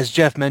than, as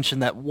Jeff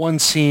mentioned, that one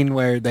scene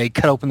where they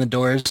cut open the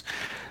doors,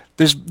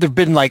 there've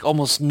been like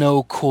almost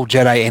no cool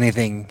Jedi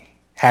anything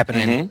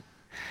happening. Mm-hmm.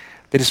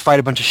 They just fight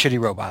a bunch of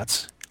shitty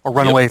robots or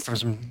run away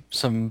from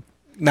some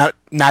not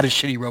as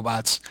shitty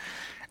robots.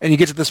 And you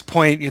get to this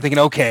point, you're thinking,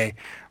 okay,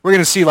 we're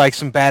gonna see like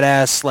some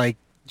badass like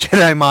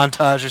Jedi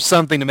montage or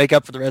something to make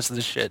up for the rest of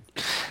the shit.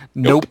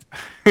 Nope.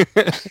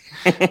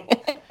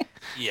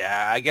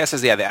 Yeah, I guess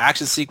the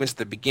action sequence at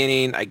the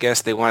beginning, I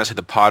guess they wanted to say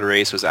the pod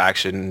race was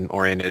action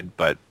oriented,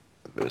 but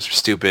it was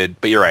stupid.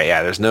 But you're right,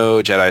 yeah, there's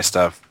no Jedi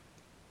stuff.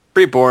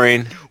 Pretty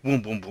boring.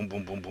 Boom, boom, boom,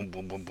 boom, boom, boom,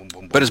 boom, boom, boom,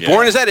 boom. But as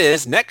boring as that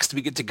is, next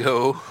we get to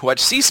go watch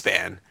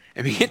C-SPAN.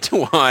 And we get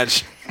to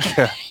watch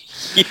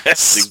Yes,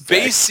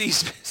 Space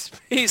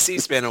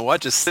C-SPAN and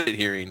watch a Senate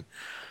hearing.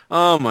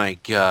 Oh my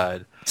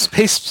god.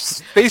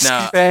 Space Nah,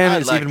 C-SPAN I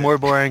is like even that. more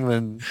boring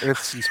than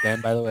Earth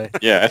C-SPAN, by the way.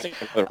 Yeah, I think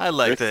I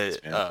like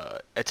Earth-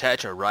 to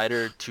attach a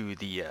rider to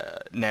the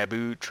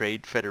Naboo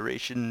Trade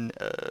Federation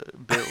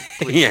bill.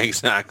 Please. Yeah,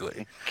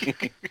 exactly. He's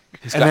And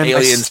got then my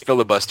aliens s-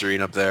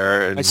 filibustering up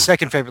there. And My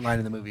second favorite line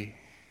in the movie.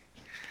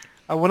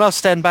 I will not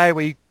stand by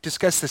while you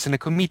discuss this in a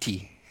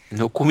committee.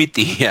 no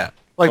committee, yeah.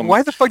 Like,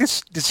 why the fuck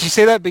did she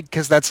say that?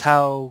 Because that's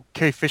how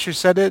Carrie Fisher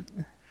said it?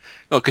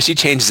 No, because she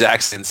changes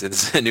accents in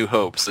A New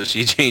Hope, so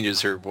she changes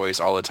her voice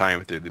all the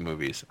time through the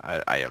movies.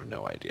 I have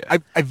no idea.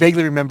 I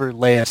vaguely remember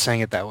Leia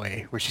saying it that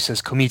way, where she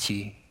says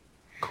committee.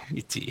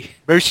 Committee.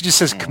 Maybe she just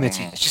says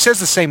committee. She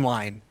says the same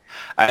line.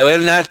 I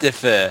will not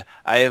defer.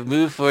 I have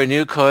moved for a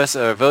new course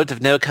or a vote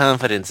of no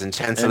confidence in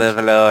Chancellor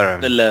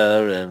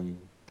Valorum.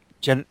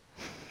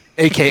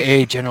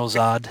 AKA General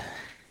Zod.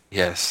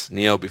 Yes,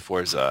 Neo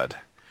before Zod.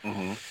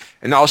 Mhm.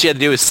 And all she had to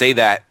do was say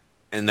that,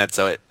 and that's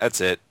it.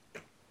 That's it.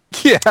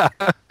 Yeah.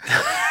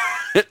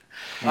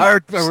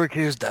 Our work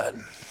here is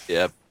done.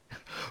 Yep.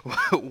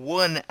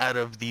 One out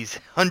of these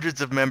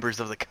hundreds of members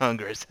of the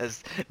Congress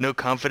has no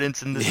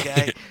confidence in this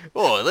guy.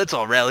 Oh, let's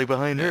all rally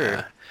behind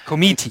her.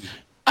 Committee.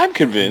 I'm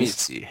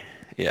convinced. Mitzi.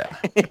 Yeah.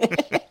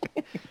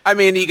 I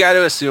mean, you got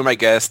to assume, I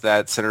guess,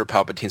 that Senator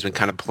Palpatine's been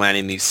kind of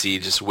planting these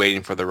seeds, just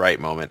waiting for the right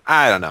moment.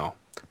 I don't know.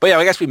 But yeah,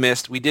 I guess we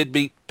missed. We did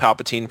beat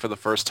Palpatine for the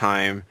first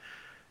time,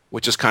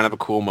 which is kind of a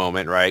cool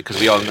moment, right?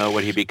 Because we all know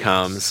what he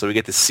becomes. So we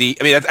get to see...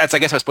 I mean, that's I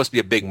guess, was supposed to be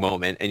a big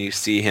moment. And you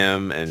see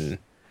him, and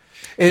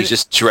he's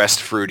just dressed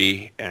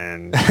fruity.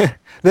 And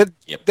There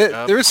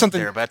Oh, is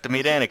something... They're about to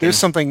meet Anakin. There's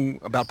something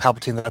about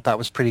Palpatine that I thought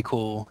was pretty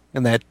cool,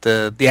 in that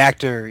the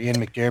actor Ian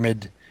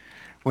McDiarmid,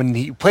 when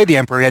he played the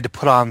Emperor, he had to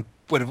put on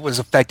what was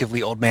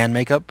effectively old man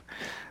makeup.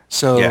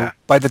 So Yeah.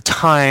 by the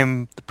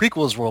time the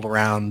prequels rolled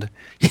around,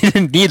 he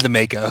didn't need the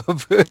makeup.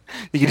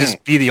 He could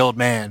just be the old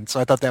man. So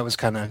I thought that was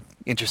kind of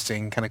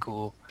interesting, kind of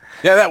cool.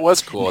 yeah, that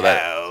was cool.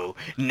 No.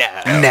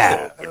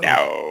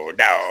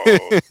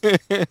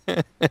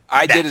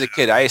 I did as a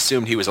kid. I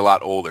assumed he was a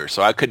lot older,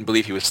 so I couldn't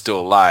believe he was still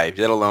alive,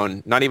 let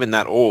alone not even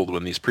that old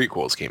when these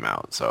prequels came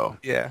out. So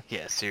Yeah.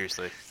 Yeah,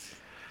 seriously.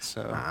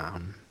 So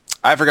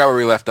I forgot where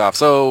we left off.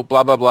 So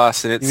blah blah blah.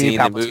 Senate You mean scene.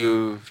 They Palpatine.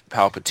 move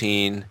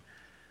Palpatine.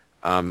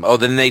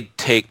 Then they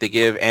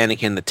give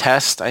Anakin the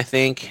test. I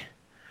think.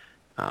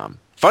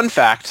 Fun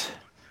fact: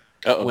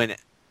 Uh-oh. when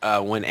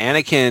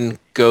Anakin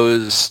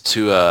goes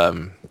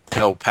to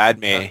tell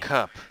Padme, A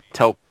cup.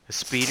 tell A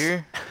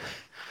speeder?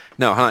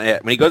 no, yeah,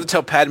 when he goes to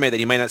tell Padme that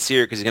he might not see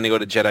her because he's going to go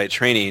to Jedi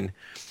training,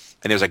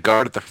 and there's a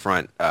guard at the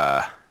front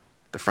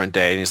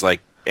day, and he's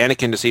like,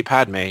 Anakin to see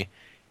Padme.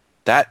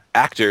 That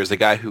actor is the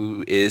guy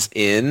who is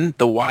in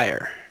The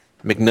Wire,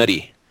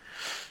 McNutty.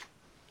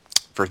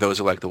 For those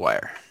who like The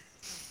Wire,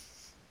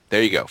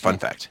 there you go. Fun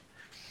fact.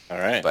 All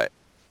right. But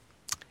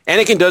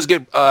Anakin does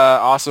get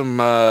awesome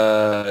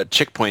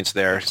chick points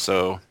there.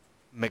 So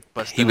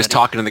he was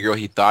talking to the girl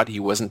he thought he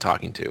wasn't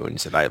talking to, and he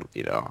said,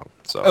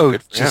 So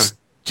good for him.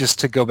 just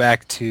to go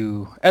back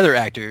to other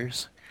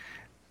actors,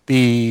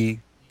 the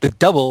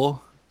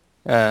double,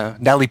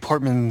 Natalie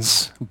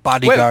Portman's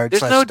bodyguard. Wait,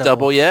 there's no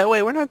double yet.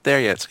 Wait, we're not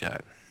there yet,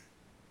 Scott.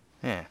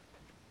 Yeah.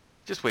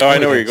 Just wait. Oh, I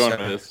know where Okay, you're going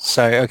sorry. with this.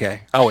 Sorry,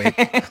 okay. I'll wait.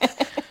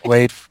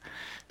 Wait.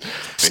 Wait,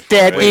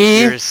 Steady.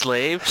 you're a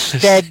slave?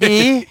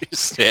 Steady.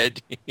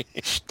 Said,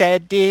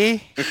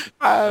 Steady.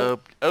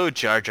 Oh,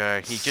 Jar Jar,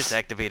 he just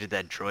activated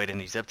that droid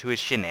and he's up to his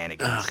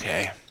shenanigans.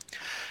 okay.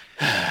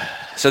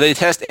 So they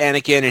test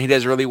Anakin, and he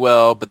does really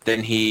well, but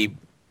then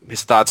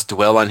his thoughts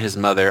dwell on his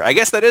mother. I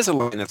guess that is a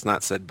line that's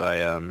not said by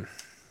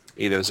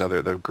either of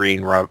those the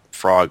green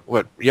frog,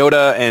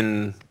 Yoda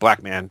and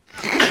Black Man.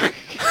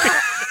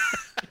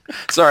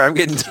 Sorry, I'm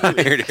getting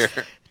tired here.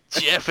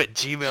 Jeff at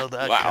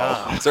gmail.com.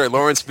 Wow. Sorry,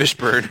 Lawrence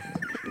Fishburne.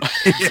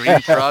 Green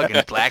Frog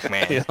and Black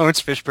Man.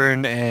 Lawrence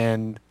Fishburne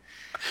and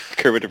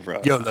Kermit the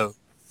Frog. YOLO.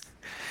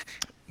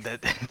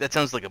 That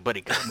sounds like a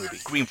buddy cop movie.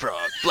 Green Frog,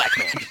 Black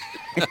Man.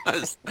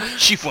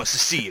 Chief wants to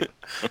see you.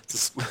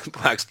 It's a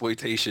black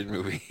exploitation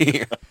movie.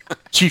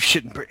 Chief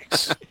shitting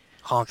bricks.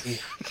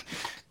 Honky.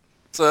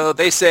 So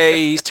they say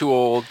he's too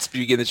old to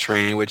begin the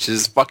training, which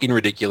is fucking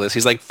ridiculous.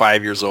 He's like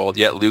 5 years old,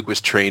 yet Luke was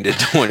trained at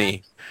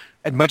 20.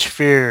 And much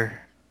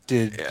fear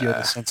did Yeah.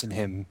 Yoda sense in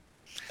him.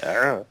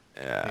 Oh.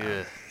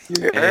 Yeah.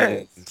 Yeah.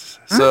 And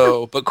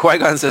so, but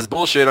Qui-Gon says,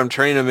 bullshit, I'm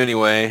training him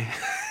anyway.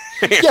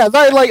 Yeah,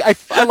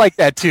 I like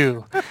that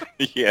too.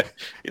 Yeah.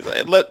 He's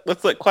like,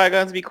 let's let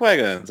Qui-Gons be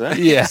Qui-Gons, huh?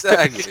 Yeah.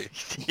 Exactly.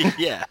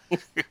 Yeah.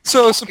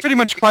 So pretty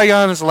much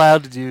Qui-Gon is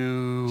allowed to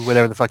do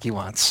whatever the fuck he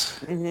wants.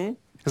 Mm-hmm.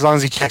 As long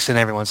as he checks in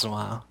every once in a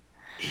while.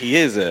 He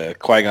is a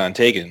Qui-Gon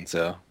taken,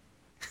 so.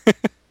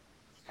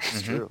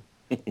 It's true.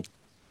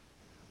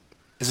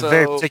 It's a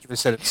very So- particular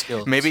set of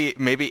skills.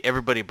 Maybe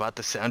everybody bought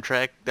the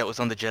soundtrack that was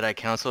on the Jedi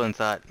Council and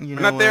thought, you know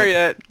We're not there what?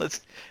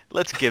 yet.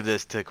 Let's give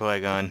this to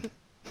Qui-Gon.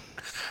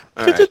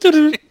 All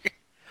right.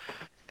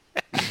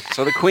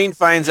 So the Queen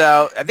finds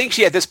out. I think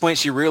at this point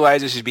she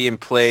realizes she's being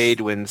played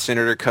when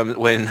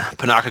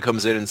Panaka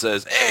comes in and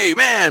says, "Hey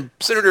man,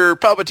 Senator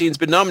Palpatine's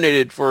been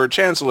nominated for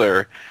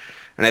Chancellor."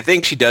 And I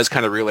think she does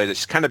kind of realize that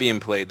she's kind of being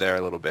played there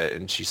a little bit.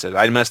 And she says,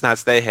 "I must not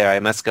stay here.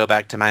 I must go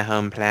back to my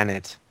home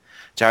planet.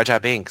 Jar Jar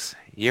Binks,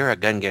 you're a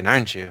Gungan,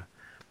 aren't you?"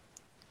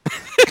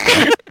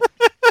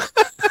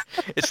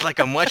 It's like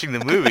I'm watching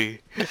the movie.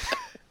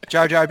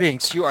 Jar Jar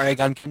Binks, you are a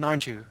Gungan,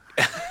 aren't you?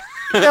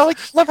 Yeah,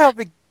 love how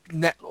the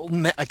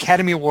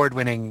Academy Award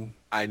winning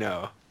I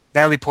know.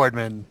 Natalie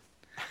Portman.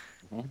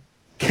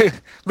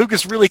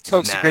 Lucas really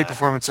coaxed a great Nah.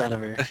 performance out of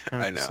her.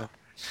 I know. So-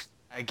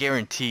 I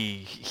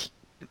guarantee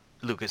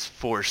Lucas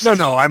forced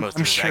No, I'm most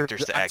of his sure.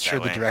 actors to I'm act sure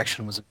that the way.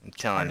 direction was I'm part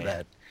telling of you.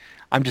 that.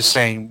 I'm just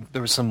saying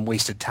there was some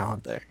wasted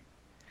talent there.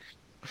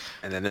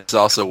 And then it's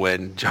also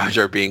when Jar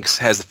Jar Binks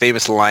has the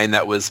famous line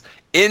that was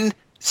in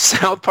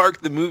South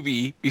Park the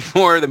movie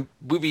before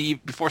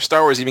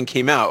Star Wars even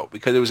came out,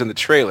 because it was in the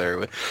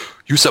trailer.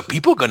 "You some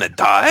people gonna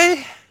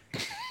die?"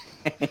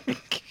 I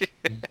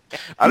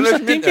don't know if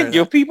you meant that.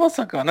 Your people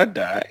are gonna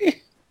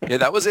die. Yeah,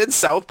 that was in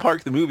South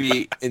Park the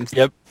movie, and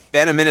Yep.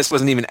 Phantom Menace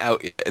wasn't even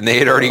out yet, and they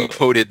had already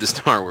quoted the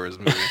Star Wars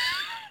movie.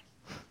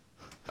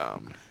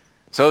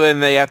 So then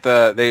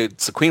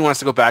the Queen wants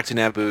to go back to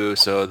Naboo,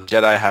 so the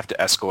Jedi have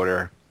to escort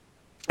her.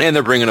 And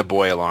they're bringing a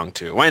boy along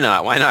too. Why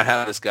not? Why not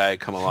have this guy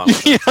come along?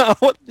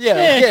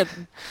 Again.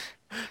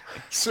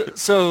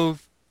 So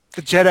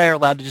the Jedi are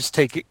allowed to just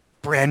take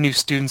brand new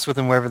students with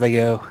them wherever they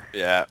go.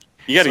 Yeah.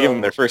 You got to So- give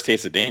them their first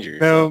taste of danger.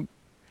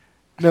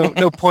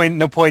 No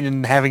point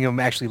in having them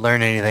actually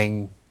learn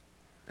anything.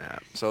 Yeah.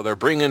 So they're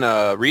bringing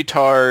a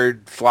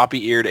retard,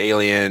 floppy-eared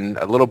alien,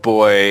 a little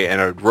boy, and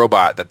a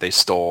robot that they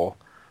stole,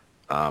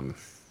 back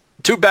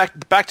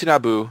to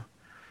Naboo,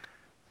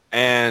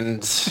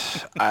 and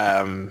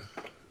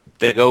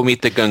they go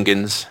meet the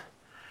Gungans,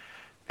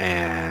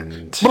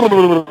 and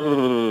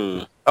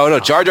oh no,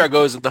 Jar Jar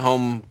goes to the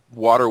home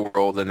water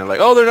world, and they're like,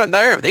 "Oh, they're not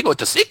there. They go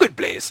to secret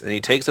place," and he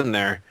takes them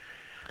there.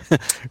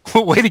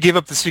 Way to give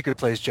up the secret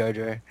place, Jar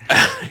Jar.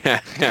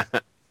 Yeah.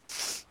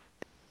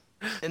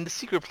 And the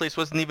secret place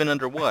wasn't even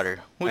underwater.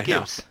 I What know.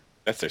 gives?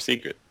 That's their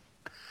secret.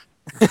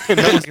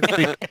 No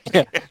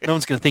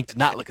one's gonna think to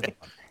not look at them.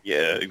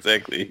 Yeah,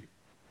 exactly.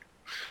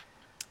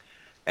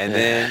 And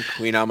then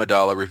Queen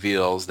Amidala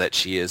reveals that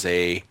she is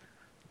a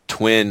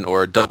twin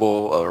or a double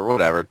or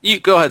whatever. You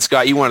go ahead,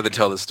 Scott. You wanted to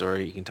tell the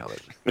story. You can tell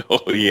it.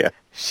 Oh, yeah.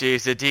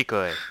 She's a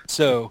decoy.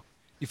 So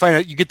you find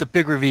out, you get the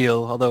big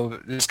reveal, although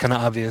it's kind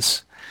of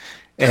obvious.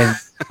 And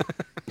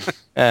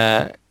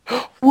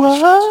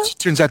what? She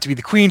turns out to be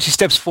the queen. She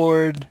steps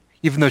forward,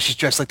 even though she's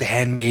dressed like the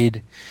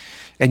handmaid.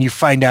 And you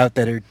find out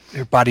that her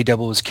body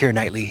double was Keira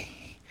Knightley.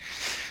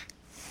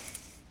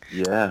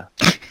 Yeah.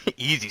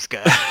 Easy,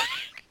 Scott.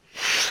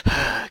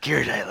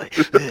 Keira Knightley.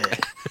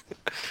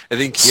 I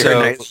think Keira So-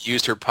 Knightley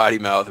used her potty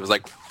mouth. It was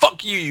like,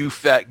 "Fuck you, you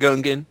fat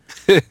Gungan."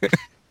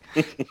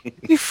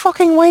 You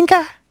fucking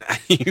wanker.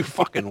 You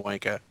fucking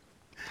wanker.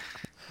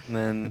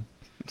 And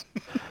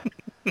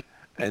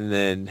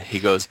then he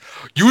goes,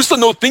 "You used to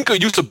no thinker,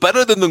 you used to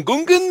better than the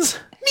Gungans?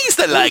 Me used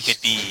to like it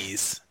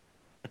these."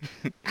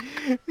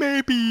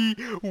 Maybe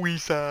we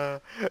saw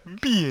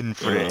being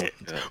friends.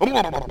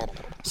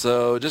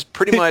 So just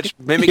pretty much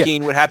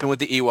mimicking what happened with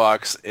the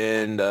Ewoks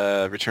in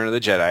Return of the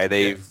Jedi.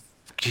 They've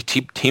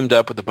teamed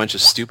up with a bunch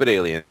of stupid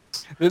aliens.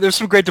 there's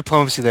some great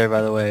diplomacy there,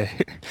 by the way.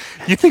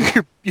 You think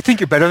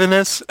you're better than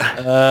this?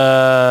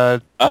 All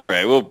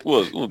right,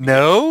 we'll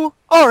No.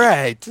 All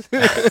right.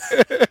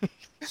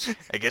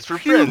 I guess we're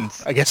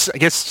friends. I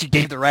guess she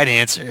gave the right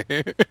answer.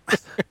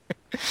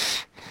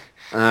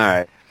 All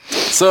right.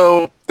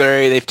 So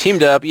they've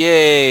teamed up,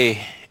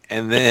 yay!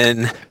 And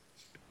then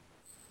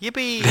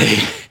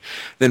Yippee!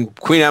 then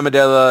Queen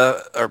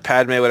Amidala or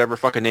Padme, whatever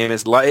fucking name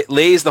is,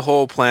 lays the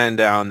whole plan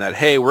down that,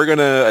 hey, we're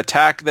gonna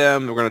attack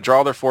them. We're gonna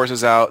draw their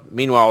forces out.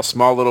 Meanwhile, a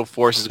small little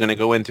force is gonna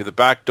go in through the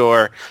back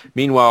door.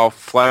 Meanwhile,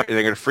 they're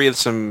gonna free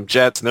some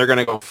jets and they're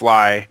gonna go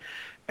fly.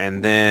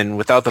 And then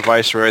without the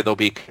Viceroy, they'll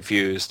be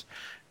confused.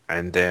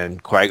 And then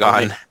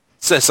Qui-Gon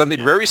says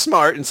something very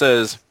smart and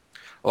says,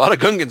 "A lot of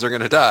Gungans are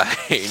gonna die."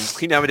 And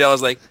Queen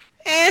Amidala's like,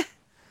 "Eh."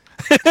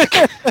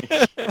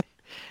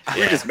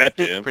 We just met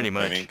him. Pretty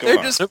much. I mean, come They're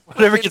on. just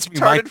Whatever gets me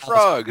retarded my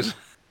frogs.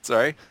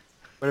 Sorry?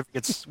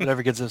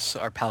 Whatever gets us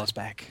our palace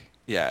back.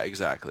 Yeah,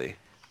 exactly.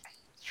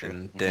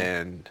 And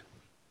then,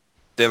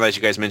 as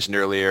you guys mentioned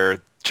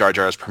earlier, Jar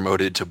Jar is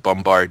promoted to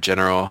Bombard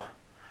General.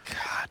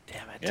 God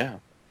damn it. Yeah.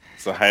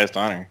 It's the highest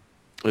honor.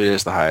 It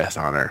is the highest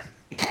honor.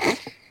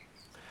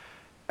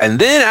 And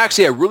then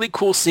actually a really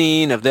cool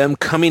scene of them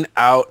coming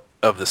out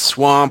of the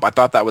swamp. I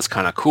thought that was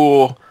kind of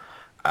cool.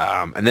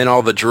 And then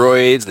all the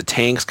droids, the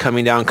tanks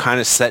coming down, kind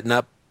of setting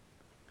up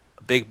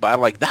a big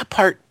battle. Like that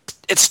part,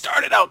 it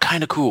started out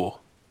kind of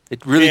cool.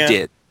 It really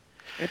did.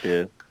 It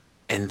did.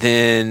 And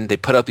then they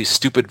put out these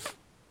stupid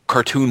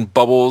cartoon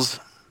bubbles,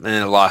 and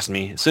then it lost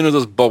me. As soon as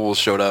those bubbles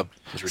showed up,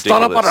 it was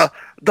ridiculous.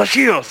 the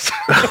shields.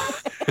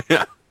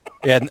 Yeah.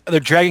 Yeah, they're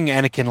dragging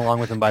Anakin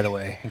along with them, by the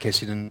way, in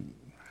case you didn't...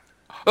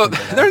 Oh,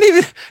 they're not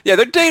even. Yeah,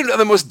 they're taking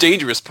the most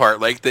dangerous part,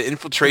 like the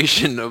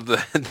infiltration of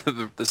the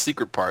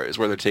secret part, is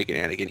where they're taking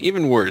Anakin.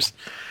 Even worse.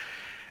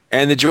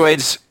 And the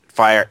droids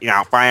fire.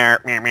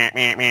 Fire.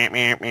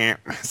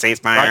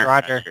 Ceasefire.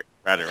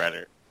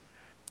 Roger.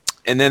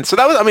 And then, so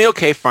that was,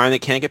 okay, fine. They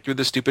can't get through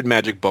the stupid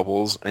magic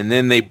bubbles. And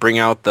then they bring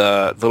out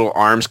the little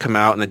arms come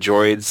out and the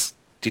droids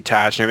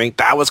detach and everything.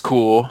 That was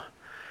cool.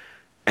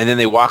 And then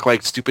they walk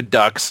like stupid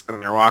ducks,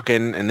 and they're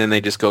walking, and then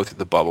they just go through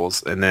the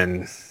bubbles, and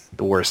then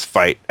the worst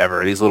fight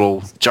ever. These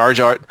little Jar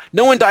Jar...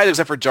 No one died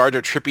except for Jar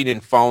Jar tripping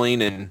and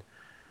falling, and...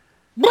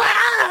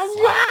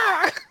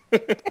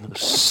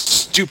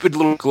 stupid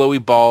little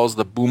glowy balls,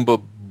 the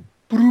Boomba...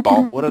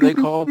 ball. What are they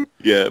called?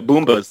 Yeah,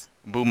 Boombas.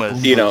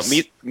 Boombas. You know,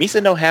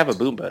 Misa don't have a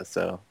Boomba,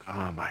 so...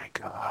 Oh, my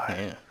God.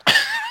 Yeah.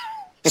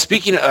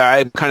 Speaking of...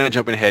 I'm kind of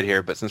jumping ahead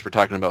here, but since we're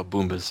talking about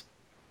Boombas...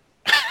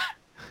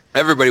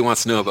 Everybody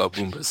wants to know about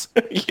Boombas.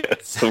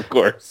 Yes, of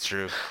course. It's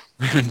true.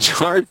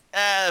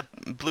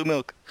 Blue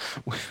milk.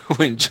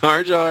 When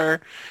Jar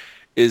Jar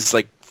is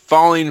like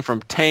falling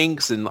from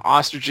tanks and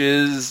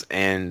ostriches,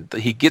 and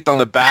he gets on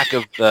the back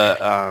of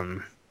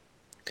the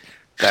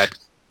that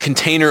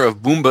container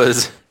of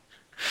Boombas,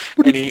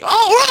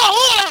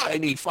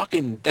 and he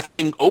fucking, that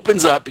thing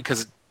opens up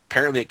because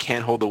apparently it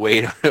can't hold the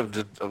weight of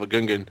a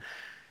Gungan.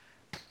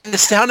 And the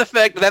sound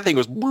effect of that thing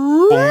was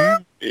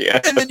boing.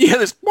 Yeah. And then you have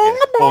this boing,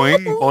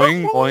 boing,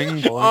 boing,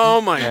 boing. Oh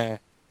my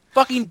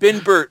fucking Ben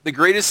Burt, the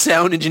greatest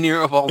sound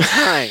engineer of all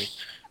time.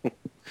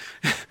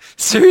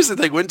 Seriously,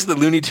 like went to the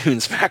Looney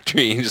Tunes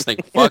factory and just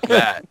like, fuck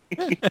that.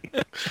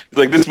 It's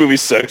like, this movie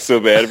sucks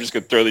so bad, I'm just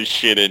gonna throw this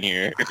shit in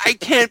here. I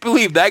can't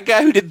believe that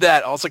guy who did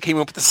that also came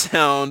up with the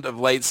sound of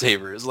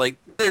lightsabers. Like,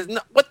 there's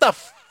no, what the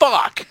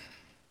fuck?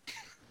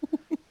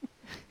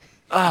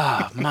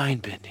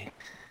 Mind-bending.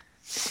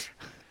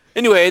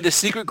 Anyway, the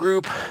secret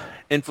group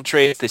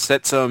infiltrates. They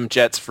set some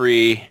jets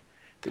free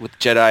with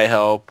Jedi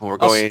help, and we're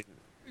going...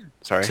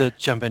 Sorry? To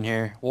jump in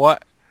here, why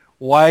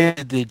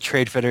did the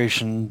Trade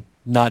Federation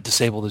not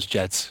disable those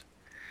jets?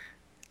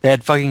 They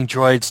had fucking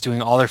droids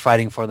doing all their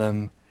fighting for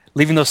them.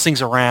 Leaving those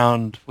things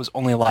around was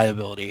only a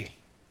liability.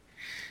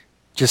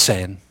 Just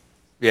saying.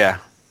 Yeah.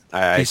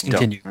 Please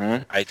continue.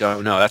 I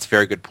don't know. That's a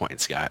very good point,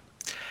 Scott.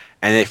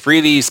 And they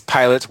free these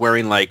pilots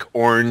wearing like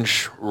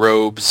orange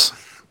robes,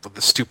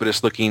 the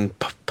stupidest looking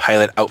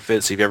pilot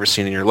outfits you've ever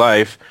seen in your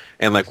life,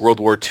 and like World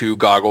War II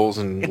goggles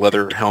and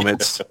leather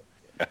helmets.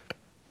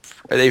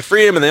 They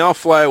free him and they all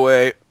fly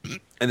away,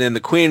 and then the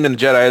Queen and the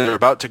Jedi are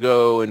about to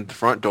go in the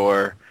front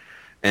door,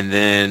 and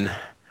then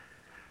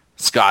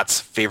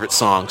Scott's favorite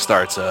song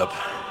starts up.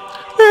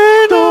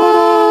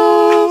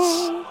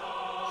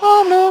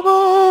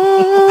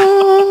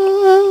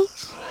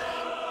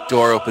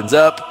 Door opens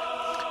up,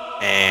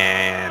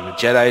 and the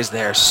Jedi's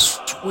there.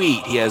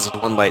 Sweet, he has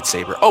one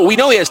lightsaber. Oh, we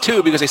know he has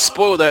two because they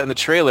spoiled that in the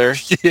trailer.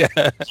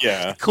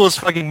 Yeah.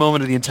 Coolest fucking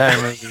moment of the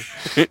entire movie.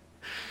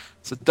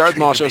 So Darth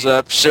Maul shows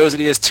up, shows that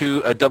he has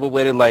a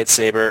double-bladed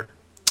lightsaber.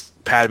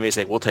 Padme's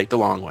like, we'll take the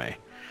long way,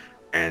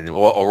 and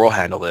we'll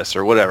handle this,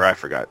 or whatever, I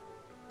forgot.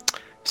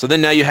 So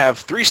then now you have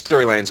three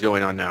storylines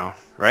going on now,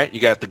 right?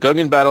 You got the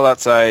Gungan battle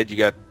outside, you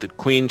got the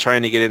Queen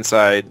trying to get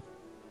inside,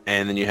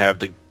 and then you have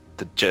the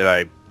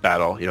Jedi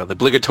battle, the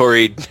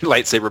obligatory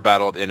lightsaber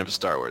battle at the end of a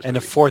Star Wars And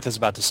movie. a fourth is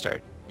about to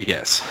start.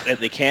 Yes. And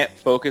they can't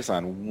focus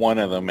on one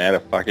of them at a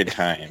fucking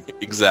time.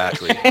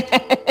 Exactly.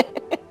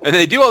 And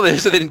they do all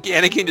this, and then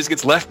Anakin just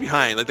gets left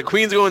behind. Like, the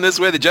Queen's going this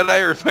way, the Jedi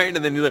are fighting,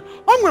 and then he's like,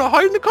 I'm going to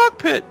hide in the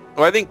cockpit.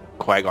 Well, I think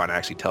Qui-Gon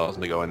actually tells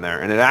him to go in there,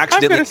 and it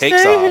accidentally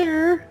takes off.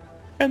 Here,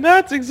 and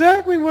that's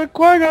exactly what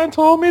Qui-Gon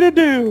told me to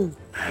do.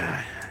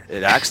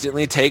 It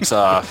accidentally takes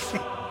off.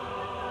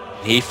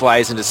 He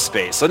flies into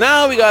space. So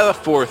now we got a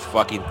fourth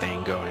fucking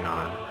thing going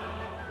on.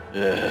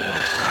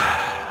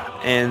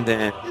 And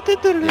then...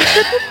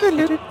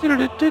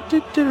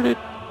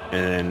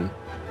 And then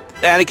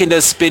Anakin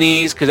does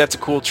spinnies, because that's a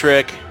cool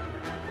trick.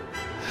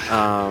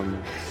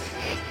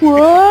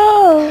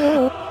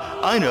 Whoa!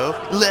 I know.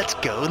 Let's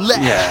go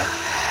left. Yeah.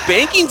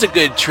 Banking's a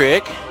good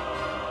trick.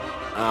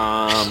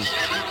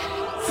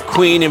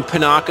 Queen and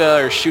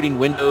Panaka are shooting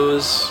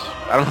windows.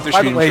 I don't know if they're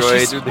By the shooting way, droids.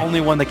 she's the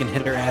only one that can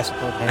hit her ass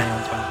with both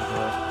hands.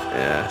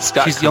 Yeah,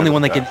 Scott She's the only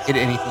one that can hit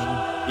anything.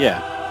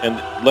 Yeah,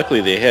 and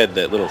luckily they had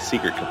that little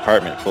secret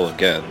compartment full of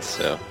guns,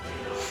 so...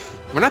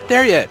 We're not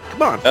there yet.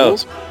 Come on, Oh,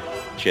 fools.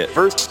 shit.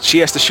 First, she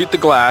has to shoot the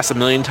glass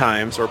 1,000,000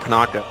 times, or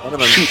Panaka. One of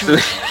them.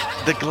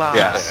 The glass.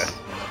 Yeah.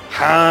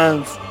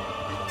 Hans.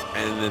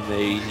 And then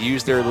they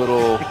use their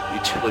little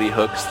utility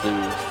hooks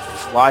to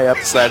fly up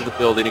the side of the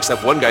building,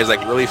 except one guy's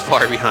like really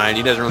far behind.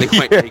 He doesn't really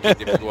quite make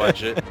it if you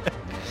watch it.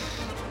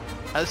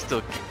 I'm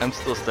still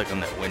stuck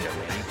on that window,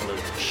 man. He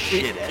blows the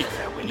shit out of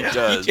that He window.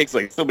 does. He takes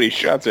like so many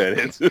shots at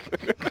it.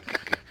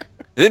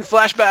 Then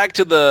flashback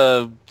to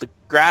the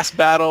grass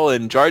battle,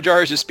 and Jar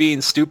Jar is just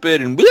being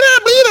stupid and bleed,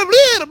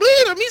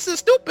 he's so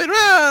stupid.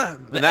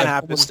 And that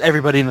happens. Almost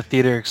everybody in the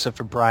theater except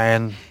for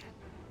Brian.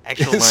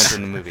 Actual lines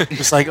in the movie.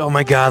 It's like, oh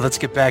my god, let's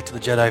get back to the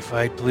Jedi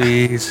fight,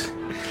 please.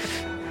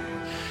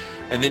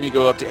 And then you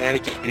go up to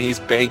Anakin, and he's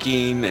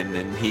banking, and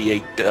then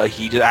he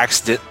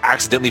just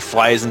accidentally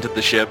flies into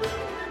the ship.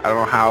 I don't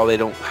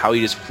know how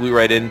he just flew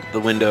right into the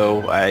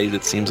window.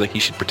 It seems like he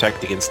should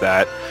protect against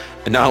that.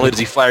 And not only does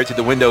he fly right through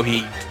the window,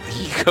 he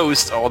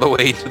goes all the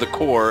way to the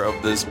core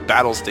of this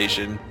battle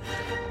station.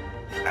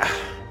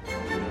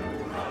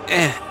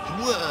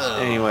 Whoa.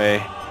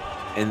 Anyway,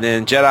 and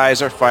then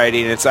Jedis are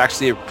fighting. It's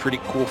actually a pretty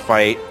cool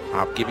fight.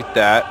 I'll give you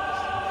that.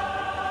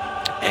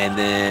 And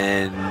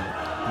then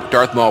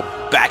Darth Maul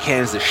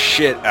backhands the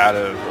shit out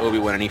of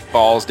Obi-Wan, and he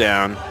falls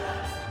down.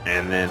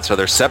 And then so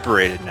they're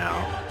separated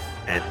now.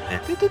 And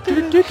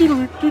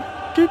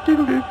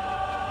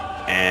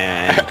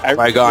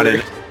Qui-Gon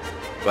and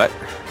what?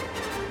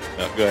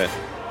 Oh, go ahead.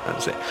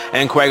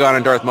 And Qui-Gon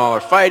and Darth Maul are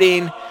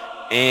fighting,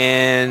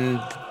 and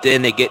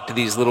then they get to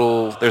these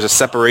little, there's a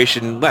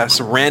separation,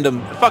 some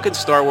random fucking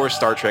Star Wars,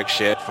 Star Trek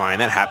shit. Fine,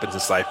 that happens in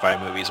sci-fi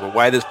movies. But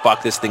why the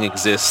fuck this thing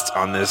exists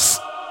on this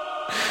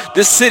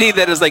city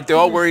that is like, they're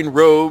all wearing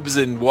robes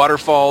and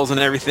waterfalls and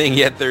everything,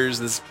 yet there's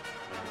this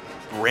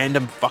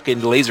random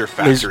fucking laser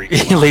factory.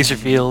 Laser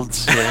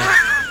fields. Yeah.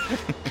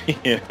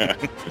 Yeah.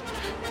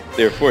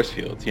 They're force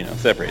fields,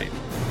 separating.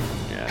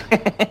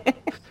 Yeah.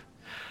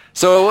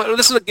 So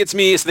this is what gets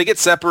me. So they get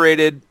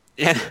separated,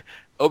 and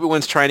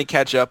Obi-Wan's trying to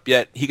catch up,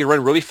 yet he can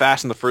run really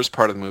fast in the first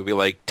part of the movie,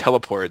 like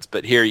teleports,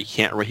 but here he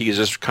can't. He's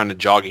just kind of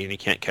jogging, and he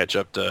can't catch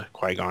up to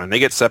Qui-Gon. They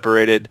get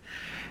separated,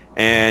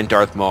 and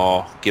Darth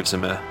Maul gives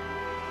him a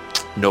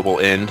noble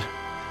end.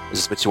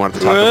 Is this what you wanted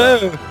to talk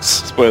about?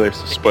 Spoilers.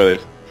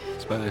 Spoilers.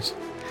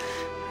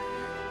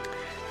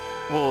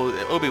 Well,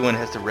 Obi-Wan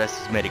has to rest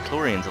his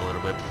midichlorians a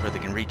little bit before they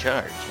can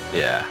recharge.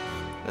 Yeah.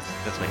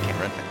 That's why he can't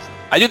run fast.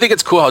 I do think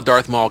it's cool how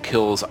Darth Maul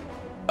kills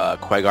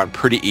Qui-Gon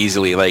pretty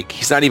easily. Like,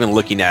 he's not even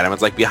looking at him.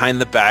 It's like behind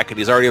the back, and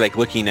he's already like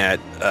looking at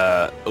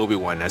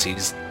Obi-Wan as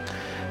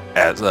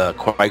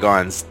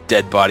Qui-Gon's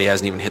dead body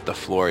hasn't even hit the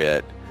floor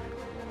yet.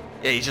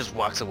 Yeah, he just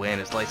walks away, and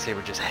his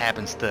lightsaber just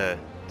happens to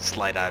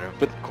slide out of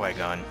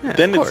Qui-Gon. Yeah,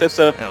 Then it sets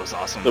up That was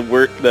awesome.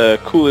 the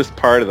coolest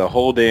part of the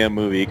whole damn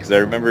movie, because I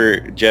remember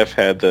Jeff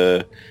had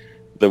the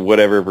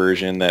whatever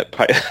version,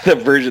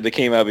 the version that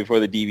came out before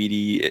the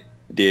DVD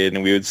did,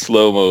 and we would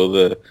slow-mo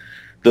the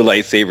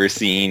lightsaber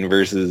scene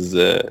versus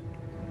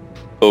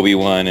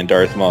Obi-Wan and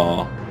Darth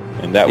Maul,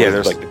 and that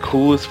was like the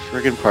coolest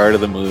friggin' part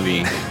of the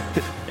movie.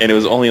 And it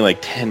was only like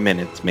 10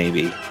 minutes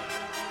maybe.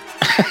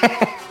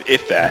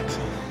 If that.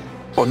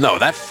 Well, no,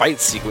 that fight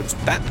sequence,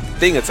 that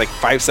thing, it's like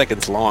 5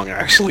 seconds long,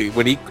 actually.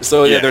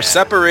 They're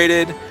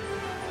separated,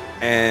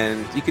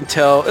 and you can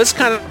tell, it's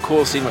kind of a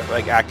cool scene,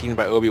 like acting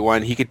by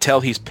Obi-Wan. He could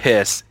tell he's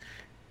pissed,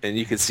 and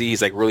you can see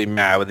he's like really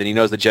mad, but then he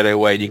knows the Jedi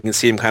way, and you can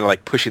see him kind of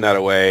like pushing that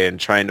away and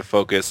trying to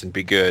focus and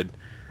be good.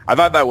 I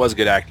thought that was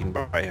good acting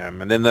by him.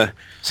 And then as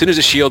soon as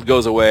the shield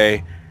goes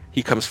away,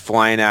 he comes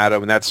flying at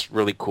him, and that's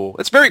really cool.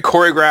 It's very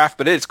choreographed,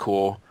 but it's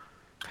cool.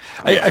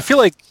 I feel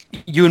like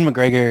Ewan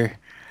McGregor,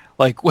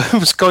 like,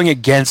 was going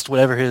against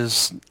whatever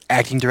his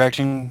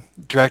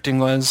directing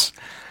was.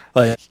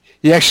 Like,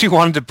 he actually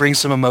wanted to bring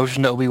some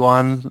emotion to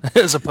Obi-Wan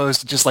as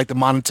opposed to just like the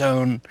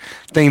monotone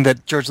thing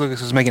that George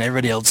Lucas was making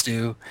everybody else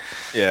do.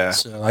 Yeah.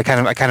 So I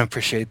kind of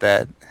appreciate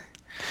that.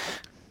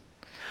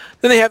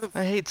 Then they have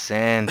I hate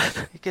sand.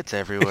 It gets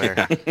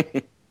everywhere.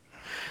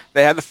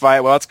 They had the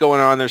fight. While it's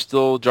going on, there's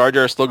still Jar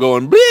Jar still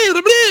going. Bleed,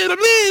 bleed,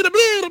 bleed,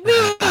 bleed,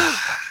 bleed.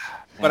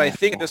 But I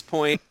think at this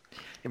point,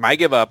 he might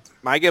give up.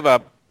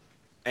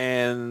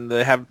 And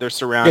they're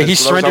surrounded. Yeah, he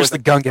So surrenders the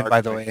there's always Gungan,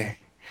 by the way.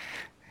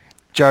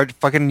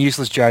 Fucking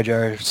useless Jar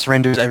Jar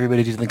surrenders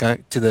everybody to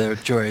the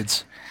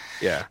droids.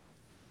 Yeah.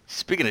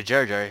 Speaking of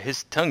Jar Jar,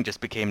 his tongue just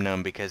became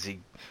numb because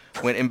he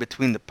went in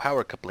between the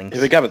power couplings.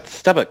 If it got its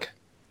stomach.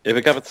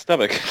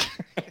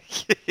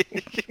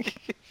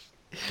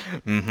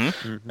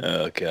 Mm-hmm.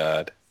 Oh,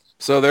 God.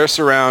 So they're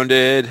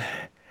surrounded.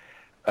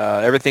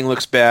 Everything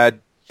looks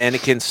bad.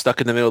 Anakin's stuck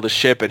in the middle of the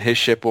ship, and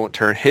his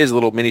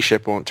little mini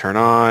ship won't turn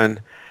on.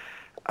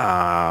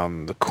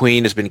 The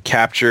Queen has been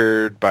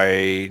captured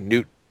by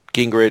Newt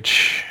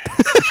Gingrich.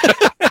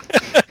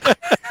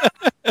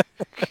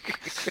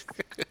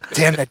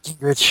 Damn that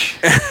Gingrich.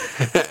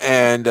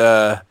 And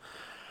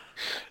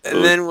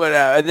then what?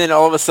 And then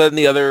all of a sudden,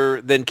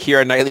 then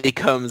Keira Knightley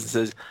comes and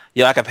says,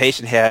 "Your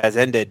occupation has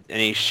ended," and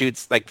he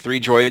shoots like 3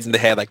 droids in the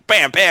head, like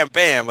bam, bam,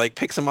 bam, like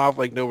picks them off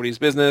like nobody's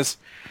business.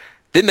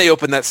 Then they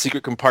open that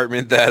secret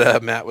compartment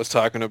that Matt was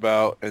talking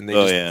about, and they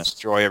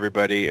destroy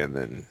everybody. And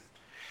then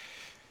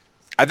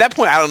at that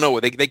point, I don't know.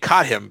 They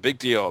caught him. Big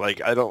deal.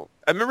 Like I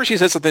remember she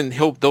said something.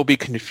 They'll be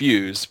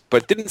confused,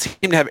 but it didn't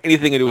seem to have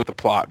anything to do with the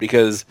plot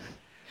because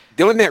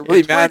the only thing that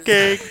really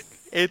matters.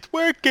 It's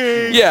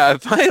working. Yeah,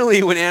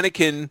 finally, when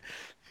Anakin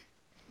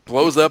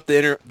blows up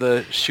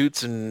the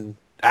chutes and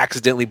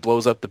accidentally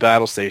blows up the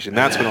battle station,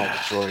 that's when all the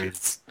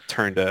droids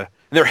turn to.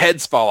 And their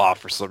heads fall off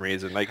for some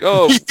reason. Like,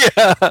 oh,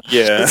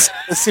 Yeah. This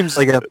seems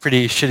like a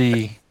pretty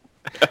shitty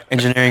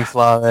engineering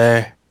flaw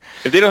there.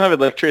 If they don't have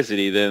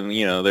electricity, then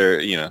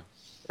they're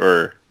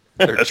or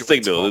Their a joints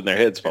signal, fall and their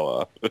heads fall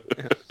off.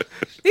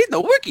 he's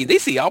no working. They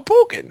see all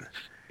poking.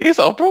 It's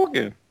all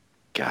broken.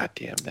 God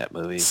damn that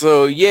movie.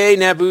 So, yay,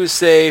 Naboo's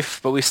safe,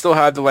 but we still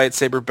have the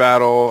lightsaber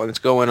battle, and it's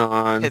going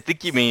on. I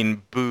think you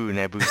mean boo,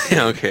 Naboo.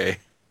 Okay.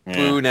 Yeah.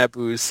 Boo,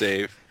 Naboo's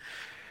safe.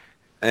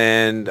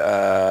 And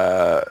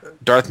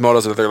Darth Maul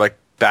does their like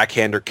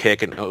backhander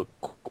kick, and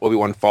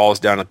Obi-Wan falls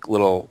down a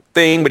little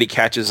thing, but he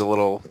catches a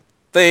little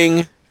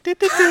thing.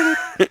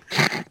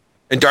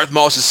 And Darth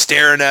Maul's just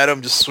staring at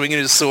him, just swinging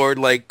his sword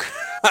like,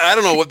 I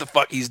don't know what the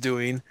fuck he's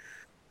doing.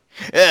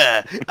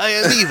 Yeah, I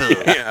am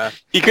evil. Yeah,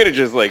 He could have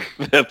just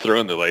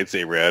thrown the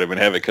lightsaber at him and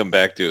have it come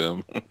back to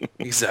him.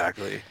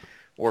 exactly.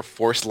 Or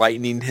force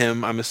lightning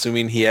him. I'm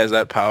assuming he has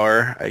that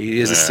power. He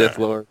is a Sith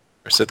Lord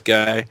or Sith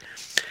guy.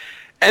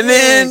 And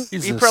then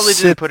He's He a probably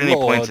Sith didn't put any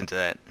Lord. points into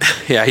that.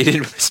 yeah, he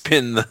didn't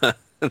spend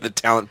the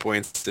talent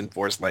points in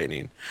force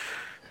lightning.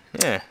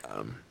 Yeah.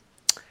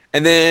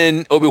 And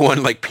then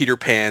Obi-Wan like Peter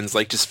Pan's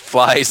like just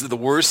flies to the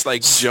worst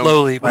like jump.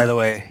 Slowly, by the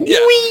way.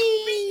 Yeah.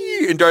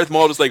 Whee! And Darth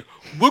Maul just like,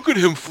 look at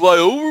him fly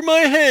over my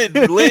head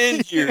and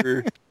land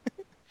here.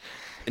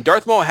 And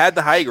Darth Maul had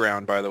the high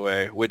ground, by the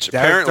way, which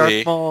apparently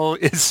Darth Maul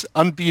is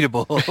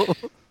unbeatable.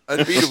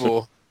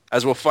 unbeatable,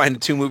 as we'll find in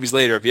 2 movies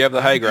later. If you have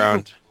the high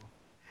ground,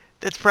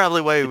 That's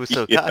probably why he was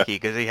so Yeah. cocky,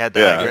 because he had the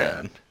Yeah. high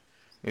ground.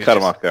 He was Cut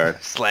him just off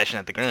guard. Slashing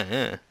at the ground,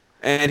 yeah.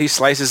 and he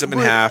slices him in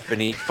half,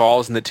 and he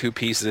falls into 2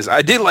 pieces.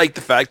 I did like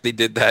the fact they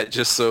did that,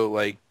 just so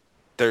like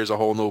there's a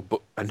whole new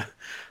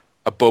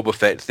a Boba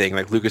Fett thing.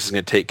 Like Lucas is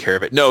gonna take care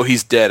of it. No,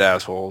 he's dead,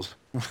 assholes.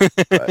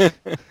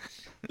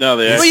 No,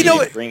 they Well, you know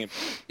what? bring it.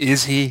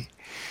 Is he?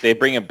 They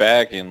bring him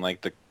back in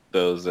like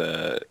those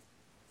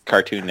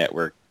Cartoon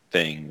Network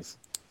things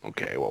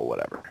Okay, well,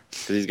 whatever.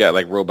 because he's got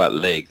like robot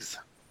legs.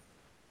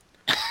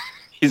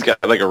 He's got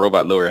like a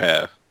robot lower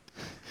half.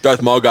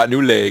 Darth Maul got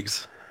new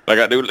legs. I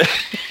got new legs.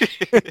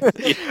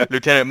 Yeah,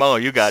 Lieutenant Maul,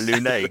 you got new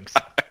legs.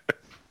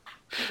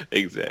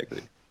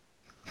 exactly.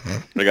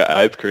 I got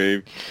ice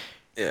cream.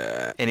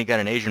 Yeah. And he got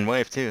an Asian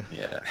wife, too.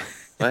 Yeah.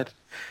 What?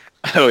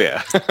 Oh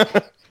yeah.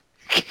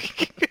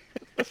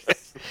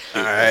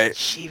 All right.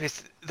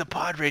 Jeez, the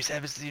pod race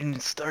haven't even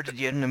started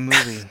yet in the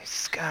movie.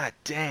 God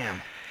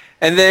damn.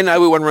 And then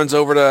Obi-Wan runs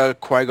over to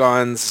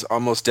Qui-Gon's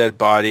almost dead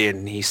body,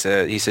 and he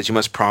said, "You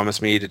must promise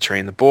me to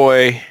train the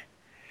boy."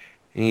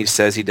 And he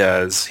says he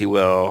does. He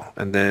will.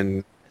 And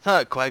then, I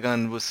thought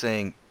Qui-Gon was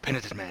saying,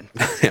 penitent man.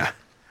 yeah,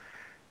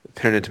 the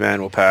penitent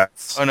man will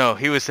pass. Oh no,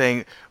 he was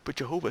saying, but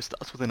Jehovah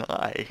starts with an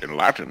I. In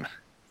Latin.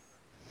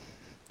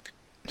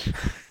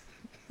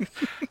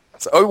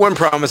 So Obi-Wan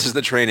promises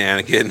to train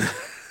Anakin,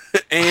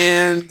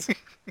 and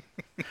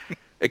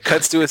it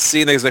cuts to a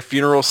scene. There's a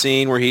funeral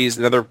scene where he's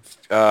another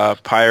funeral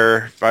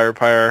pyre.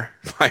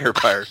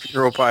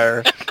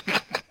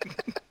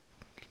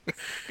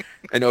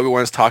 And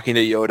Obi-Wan's talking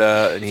to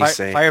Yoda, and he's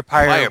saying, Fire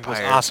Pyre was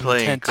Pyre awesome.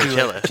 playing Intent to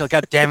Coachella. it.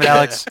 God damn it,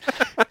 Alex.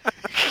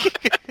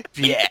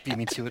 Beat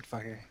me to it,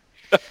 fucker.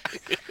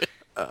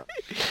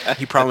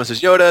 he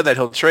promises Yoda that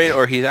he'll trade,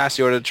 or he asks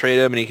Yoda to trade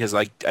him, and he's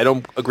like, I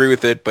don't agree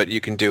with it, but you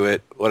can do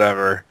it,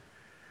 whatever.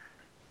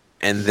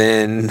 And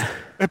then,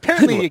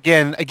 Apparently,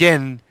 again,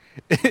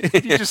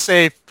 if you just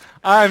say,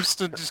 I'm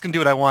still just going to do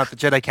what I want, the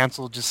Jedi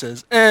Council just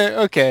says,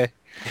 okay.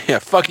 yeah,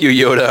 fuck you,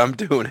 Yoda, I'm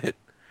doing it.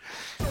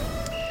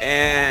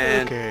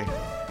 And Okay.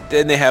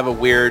 then they have a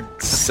weird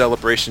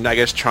celebration, I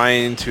guess,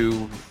 trying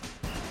to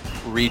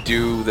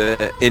redo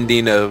the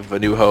ending of A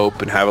New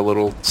Hope and have a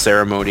little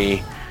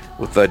ceremony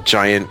with a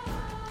giant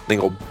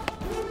little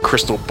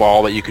crystal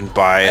ball that you can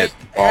buy at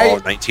Ball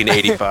in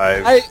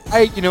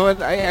 1985. You know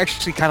what? I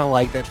actually kind of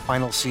like that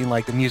final scene,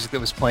 like the music that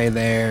was playing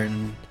there,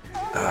 and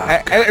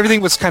everything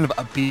was kind of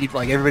upbeat.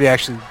 Like everybody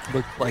actually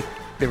looked like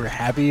they were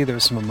happy. There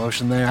was some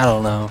emotion there. I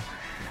don't know.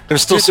 There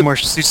was still some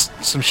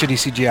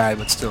shitty CGI,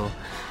 but still.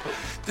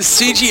 The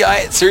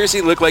CGI, it seriously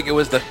looked like it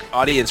was the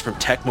audience from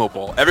Tecmo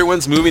Bowl.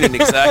 Everyone's moving in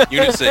exact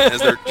unison as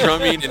they're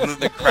drumming in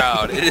the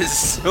crowd. It is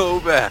so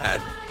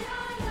bad.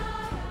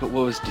 But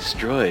what was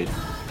destroyed?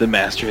 The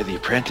Master of the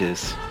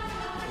Apprentice.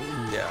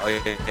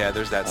 Yeah,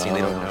 there's that scene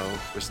they don't know.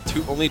 There's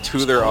only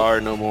two there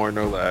are, no more,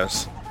 no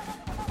less.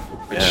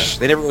 Which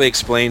they never really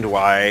explained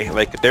why.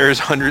 Like, if there's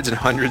hundreds and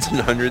hundreds and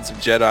hundreds of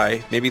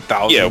Jedi, maybe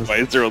thousands. Yeah, why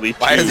is there only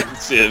Why is two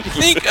it- Sith?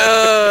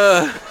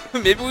 I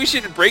think, maybe we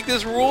should break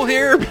this rule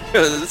here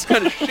because it's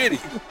kind of shitty.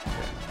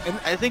 And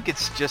I think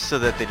it's just so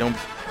that they don't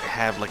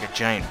have like a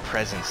giant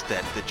presence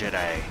that the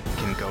Jedi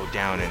can go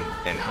down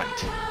and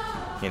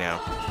hunt. You know,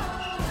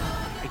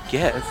 I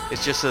guess.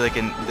 it's just so they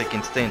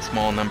can stay in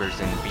small numbers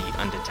and be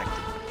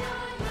undetected.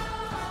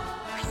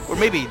 Or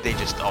maybe they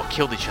just all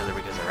killed each other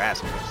because they're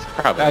assholes.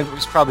 Probably. It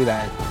was probably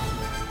that.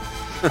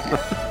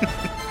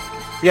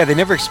 Yeah, they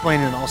never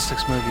explained in all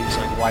 6 movies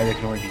like why there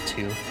can only be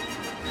 2.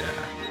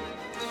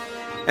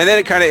 And then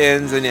it kind of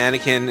ends, and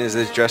Anakin is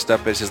dressed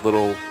up as his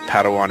little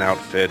Padawan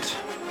outfit,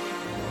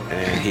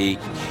 and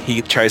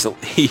he tries to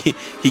he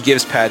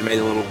gives Padme a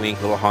little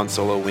wink, little Han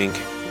Solo wink.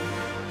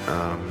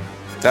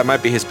 That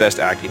might be his best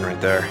acting right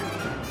there.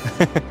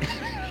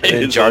 And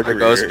then Jar Jar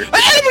goes, and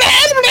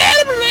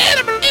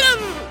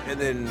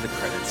then the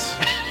credits.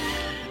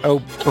 Oh,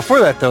 before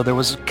that though, there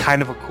was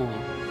kind of a cool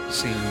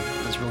scene.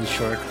 It was really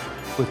short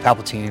with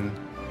Palpatine.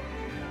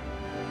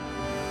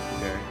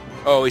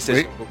 Oh, he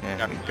says, Wait.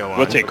 Yeah, go on.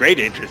 We'll take great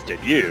interest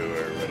in you,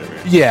 or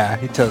whatever. Yeah,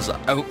 he tells,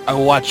 I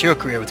will watch your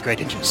career with great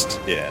interest.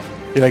 Yeah.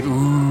 You're like,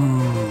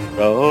 ooh.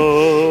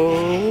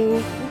 Oh.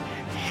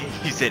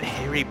 He said,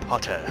 Harry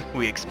Potter,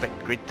 we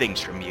expect great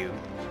things from you.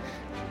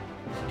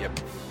 Yep.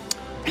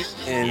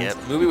 And Yep.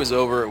 the movie was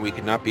over, and we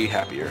could not be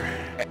happier.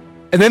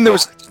 And then there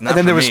was, not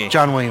for me.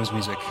 John Williams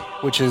music,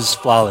 which is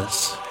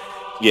flawless.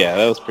 Yeah,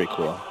 that was pretty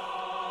cool.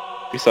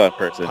 We saw it in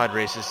person. Pod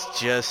race is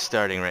just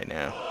starting right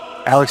now.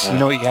 Alex, you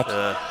know what you have to,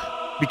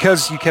 Uh,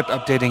 because you kept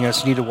updating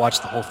us, you need to watch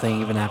the whole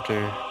thing even after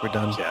we're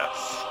done.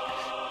 Yes.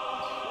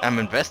 I'm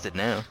invested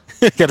now.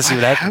 Gotta see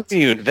what How happens. can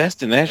you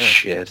invest in that Yeah.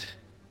 shit?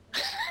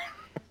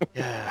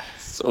 Yeah.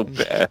 So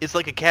bad. It's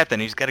like a captain.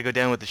 You just got to go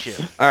down with the ship.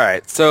 All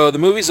right, so the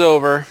movie's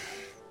over.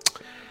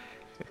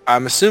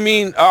 I'm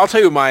assuming, I'll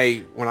tell you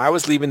when I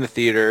was leaving the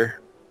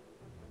theater,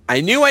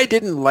 I knew I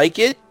didn't like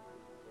it,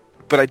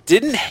 but I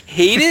didn't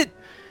hate it.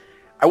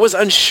 I was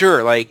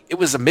unsure. Like, it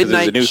was a 'Cause there's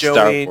midnight a new Star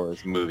showing.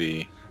 Wars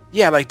movie.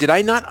 Yeah, like, did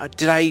I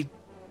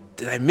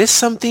miss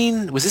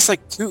something? Was this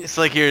like too... It's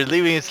like you're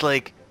leaving. It's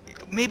like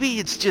maybe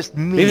it's just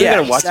me. Maybe Yeah, you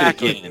gotta watch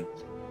exactly. it again.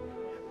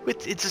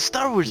 It's a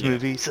Star Wars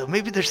movie, so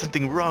maybe there's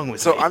something wrong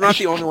with So it. I'm not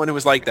the only one who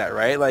was like that,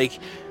 right? Like,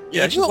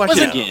 Yeah, you just knew it watch it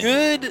wasn't again.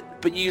 good,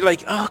 but you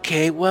like,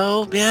 okay,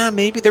 well, yeah,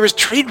 maybe there was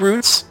trade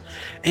routes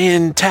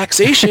and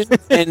taxation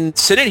and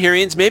Senate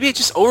hearings. Maybe it's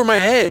just over my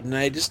head, and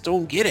I just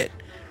don't get it.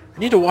 I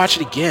need to watch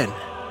it again.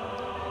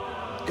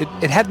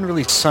 It hadn't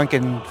really sunk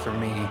in for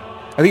me.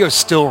 I think I was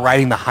still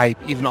riding the hype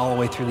even all the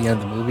way through the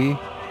end of the movie.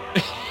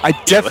 I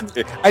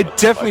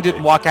definitely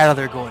didn't walk out of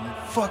there going,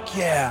 fuck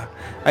yeah.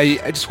 I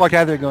just walked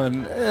out of there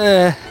going,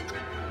 eh.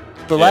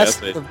 The Yeah,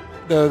 last, that's it.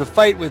 the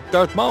fight with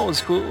Darth Maul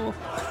was cool.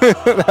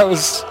 that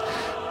was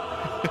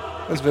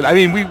been, I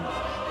mean, we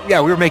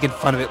were making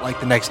fun of it like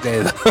the next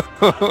day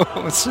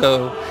though.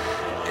 So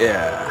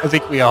Yeah. I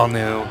think we all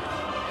knew.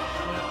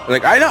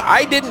 Like,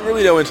 I didn't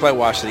really know until I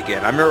watched it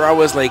again. I remember I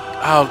was like,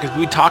 oh, because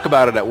we talk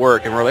about it at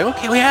work, and we're like,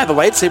 okay, well, yeah, the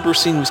lightsaber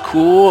scene was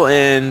cool,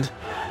 and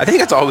I think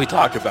that's all we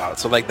talked about.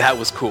 So, like, that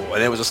was cool,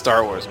 and it was a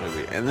Star Wars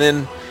movie. And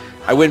then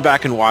I went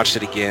back and watched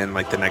it again,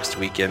 like, the next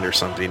weekend or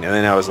something, and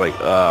then I was like,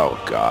 oh,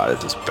 God,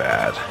 this is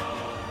bad.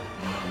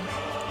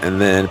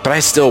 And then, but I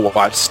still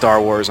watch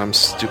Star Wars. I'm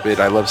stupid.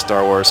 I love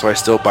Star Wars, so I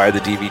still buy the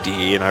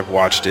DVD, and I've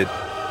watched it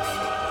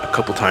a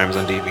couple times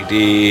on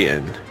DVD,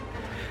 and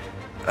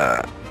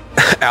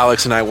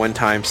Alex and I one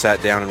time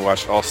sat down and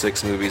watched all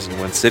 6 movies in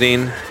one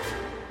sitting.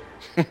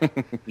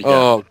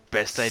 Oh,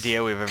 Best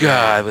idea we've ever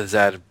God, had. was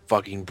that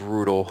fucking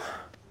brutal.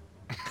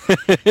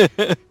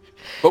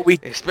 But we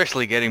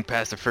Especially getting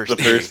past the first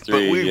The first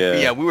three. three, But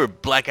yeah. we were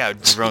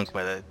blackout drunk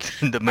by the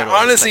middle. of the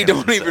honestly second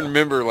don't one, even so.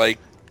 remember, like,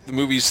 the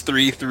movies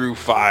 3 through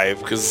 5,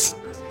 because,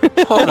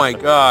 oh my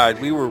God,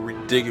 we were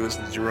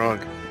ridiculously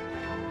drunk.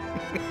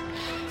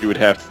 You would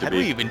have to How do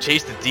we be. even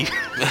change the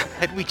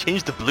How do we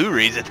change the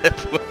Blu-rays at that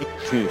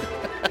point?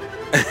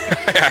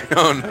 I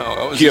don't know.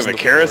 I was Do you have using a the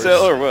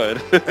carousel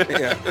words. or what?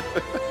 Yeah.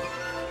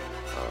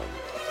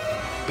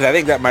 But I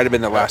think that might have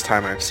been the last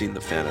time I've seen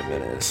The Phantom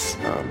Menace.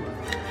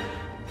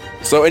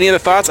 So any other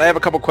thoughts? I have a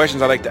couple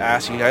questions I'd like to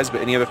ask you guys,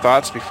 but any other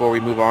thoughts before we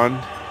move on?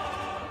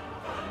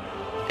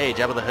 Hey,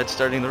 Jabba the Hutt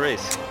starting the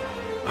race.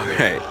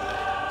 Okay.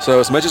 So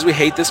as much as we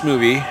hate this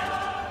movie,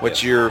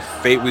 what's your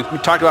favorite? We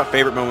talked about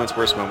favorite moments,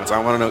 worst moments. I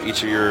want to know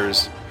each of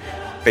yours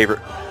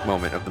favorite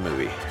moment of the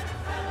movie.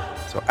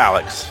 So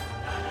Alex,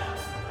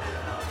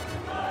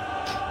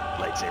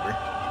 Lightsaber.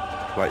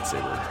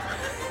 lightsaber.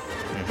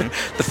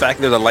 Mm-hmm. The fact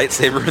there's a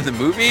lightsaber in the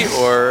movie,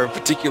 or a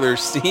particular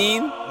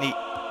scene?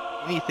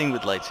 Anything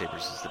with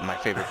lightsabers is my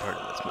favorite part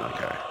of this movie.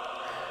 Okay.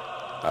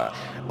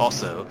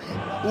 Also,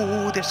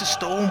 ooh, there's a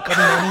storm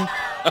coming on.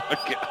 Oh,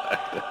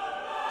 God.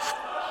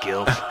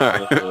 Gil.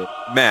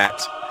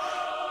 Matt.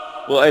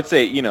 Well, I'd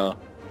say,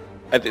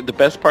 I think the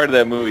best part of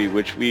that movie,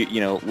 which we,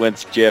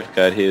 once Jeff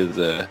got his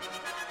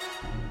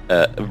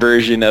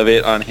version of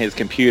it on his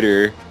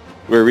computer,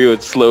 where we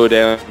would slow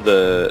down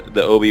the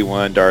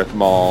Obi-Wan Darth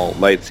Maul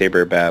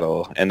lightsaber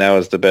battle, and that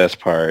was the best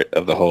part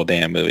of the whole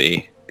damn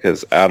movie.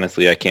 Because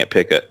honestly, I can't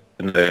pick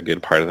another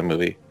good part of the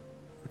movie.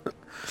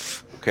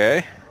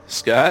 Okay.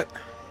 Scott.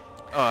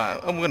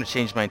 I'm going to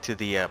change mine to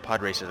the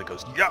pod racer that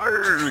goes,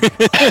 yarg!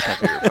 That's my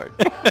favorite part.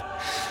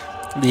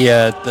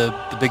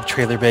 The big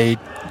trailer bay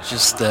It's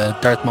just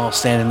Darth Maul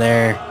standing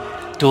there.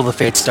 Duel of the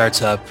Fates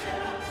starts up,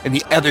 and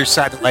the other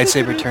side, the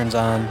lightsaber turns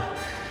on.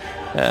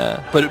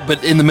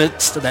 But in the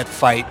midst of that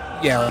fight,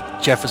 yeah,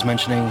 like Jeff was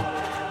mentioning,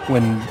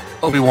 when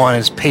Obi-Wan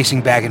is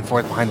pacing back and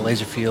forth behind the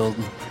laser field,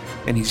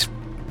 and he's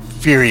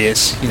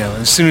furious, and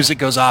as soon as it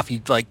goes off,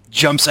 he like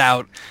jumps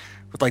out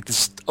with like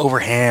this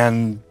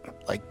overhand,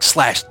 like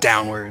slash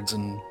downwards,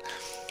 and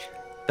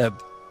the,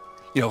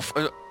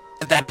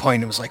 at that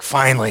point it was like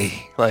finally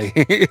like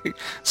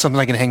something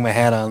I can hang my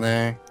hat on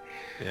there.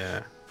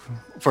 Yeah.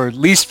 For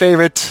least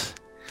favorite,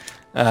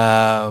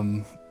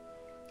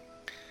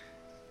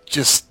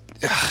 just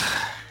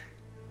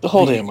The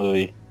whole damn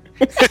movie.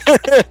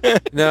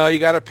 No, you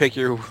gotta pick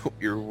your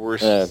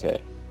worst.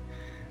 Okay.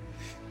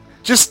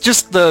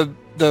 just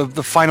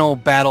the final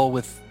battle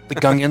with the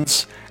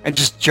Gungans and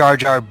just Jar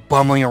Jar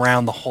bumbling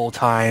around the whole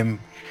time,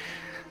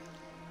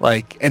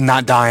 like, and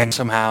not dying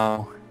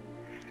somehow,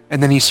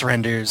 and then he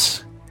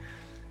surrenders.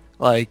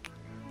 Like,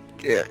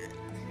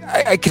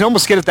 I can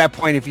almost get at that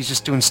point if he's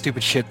just doing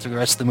stupid shit through the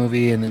rest of the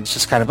movie, and it's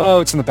just kind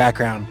of, it's in the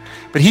background.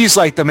 But he's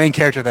like the main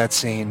character of that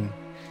scene,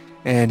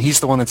 and he's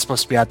the one that's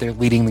supposed to be out there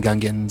leading the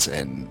Gungans,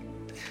 and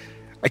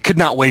I could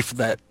not wait for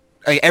that.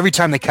 Every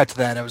time they cut to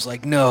that, I was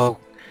like, no.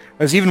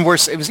 It was even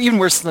worse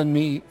for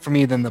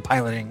me than the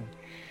piloting.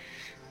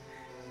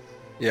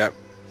 Yep.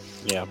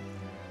 Yeah.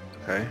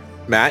 Okay.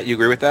 Matt, you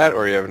agree with that,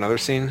 or you have another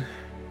scene?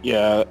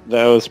 Yeah,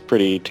 that was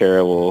pretty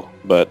terrible,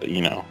 but,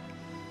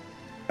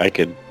 I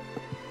could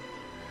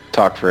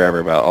talk forever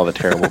about all the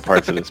terrible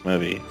parts of this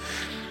movie.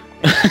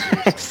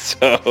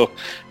 So,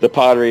 the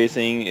pod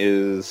racing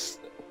is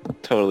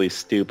totally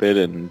stupid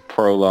and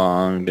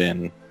prolonged,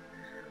 and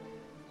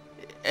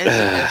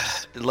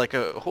it's like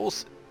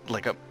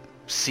a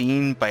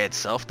scene by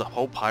itself. The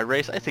whole pod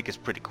race, I think, is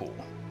pretty cool.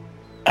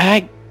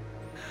 I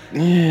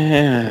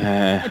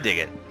dig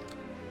it.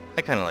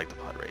 I kind of like the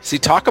pod race. See,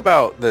 talk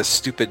about the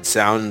stupid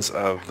sounds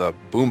of the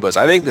Boombas.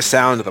 I think the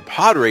sound of the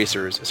pod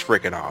racers is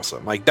freaking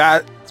awesome. Like,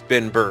 that's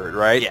been Bird,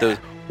 right? Yeah.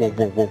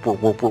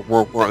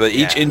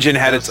 Each engine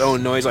had its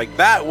own noise. Like,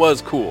 that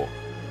was cool.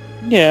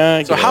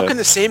 yeah. So how can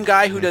the same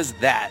guy who does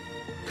that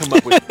come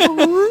up with...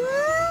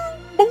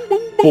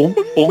 boom,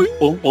 boom,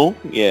 boom, boom?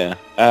 Yeah,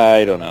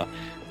 I don't know,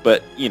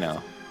 but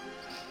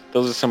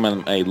those are some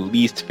of my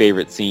least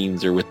favorite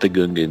scenes, or with the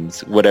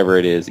Gungans, whatever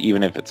it is,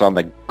 even if it's on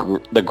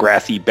the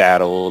grassy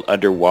battle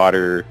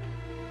underwater.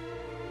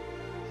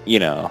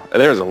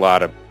 There's a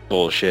lot of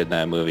bullshit in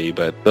that movie,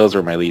 but those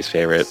were my least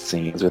favorite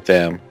scenes with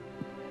them.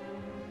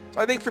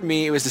 I think for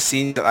me, it was the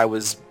scene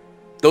that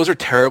those are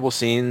terrible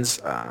scenes.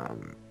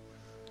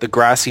 The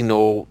grassy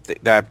knoll,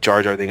 that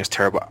Jar Jar thing is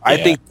terrible. Yeah. I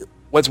think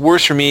what's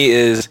worse for me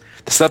is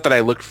the stuff that I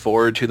looked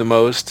forward to the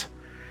most.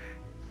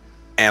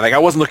 And I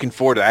wasn't looking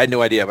forward to it. I had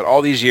no idea. But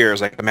all these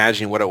years,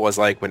 imagining what it was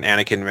like when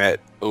Anakin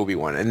met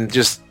Obi-Wan. And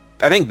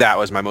I think that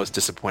was my most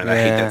disappointing. Yeah.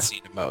 I hate that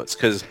scene the most.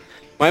 Because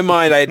my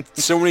mind, I had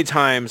so many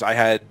times I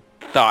had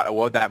thought of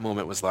what that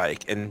moment was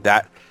like. And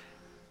that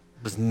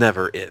was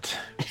never it.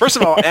 First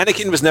of all,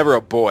 Anakin was never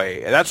a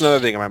boy. That's another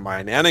thing in my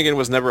mind. Anakin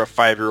was never a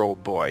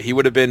 5-year-old boy. He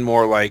would have been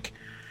more like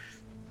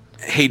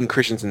Hayden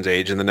Christensen's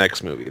age in the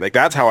next movie.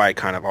 That's how I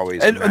kind of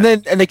always and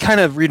they kind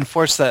of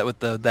reinforced that with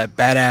that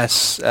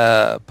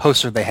badass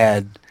poster they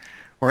had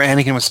where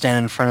Anakin was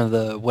standing in front of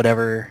the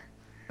whatever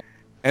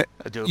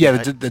Adobe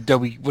hut. the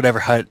Adobe whatever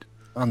hut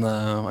on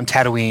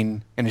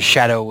Tatooine, and his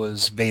shadow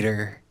was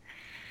Vader.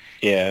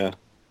 Yeah.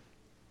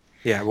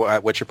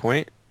 What's your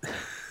point?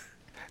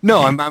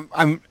 No,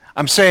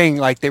 I'm saying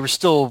they were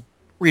still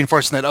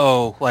reinforcing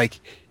that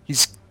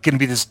he's gonna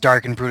be this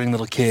dark and brooding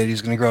little kid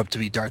who's gonna grow up to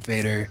be Darth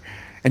Vader.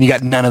 And you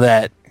got none of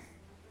that.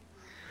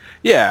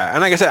 Yeah,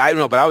 and like I said, I don't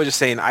know, but I was just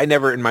saying, I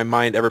never in my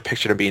mind ever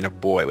pictured him being a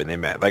boy when they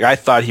met. I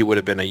thought he would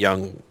have been a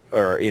young,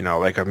 or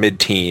a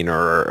mid-teen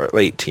or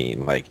late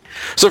teen.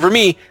 So for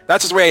me,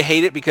 that's just the way I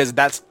hate it, because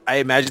I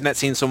imagined that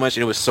scene so much,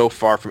 and it was so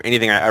far from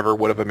anything I ever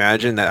would have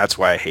imagined that's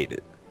why I hate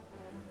it.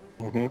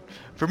 Mm-hmm.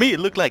 For me, it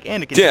looked like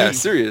Anakin. Yeah,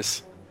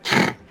 serious.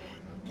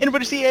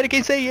 Anybody see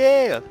Anakin say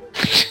yeah?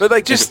 But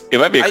it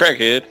might be a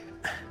crackhead.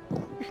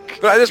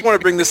 But I just want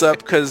to bring this up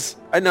because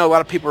I know a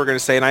lot of people are going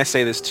to say, and I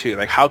say this too,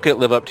 how could it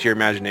live up to your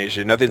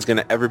imagination? Nothing's going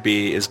to ever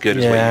be as good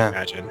as what you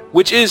imagine,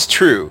 which is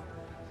true.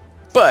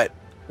 But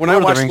when I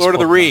watched Lord of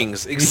the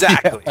Rings,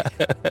 exactly,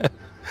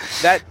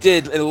 that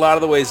in a lot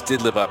of the ways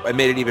did live up. I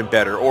made it even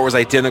better, or was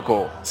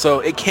identical.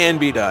 So it can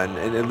be done,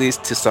 and at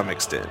least to some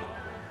extent.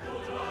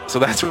 So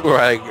that's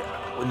where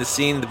when the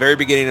scene, the very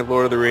beginning of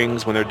Lord of the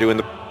Rings, when they're doing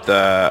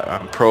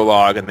the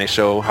prologue and they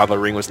show how the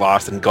ring was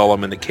lost and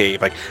Gollum in the cave,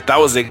 that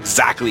was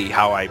exactly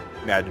how I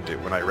imagined it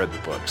when I read the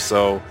book.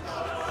 So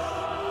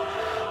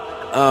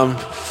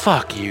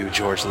fuck you,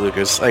 George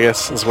Lucas, I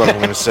guess is what I'm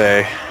going to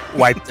say.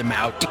 Wipe them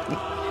out.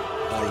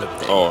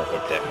 All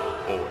of them.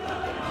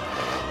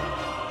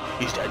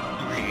 He's done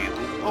real.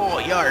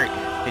 Oh, Yarg.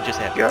 It just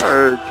happened.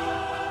 Yarg.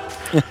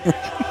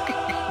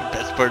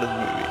 Best part of the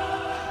movie.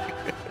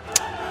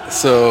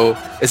 So,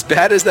 as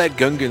bad as that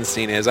Gungan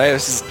scene is,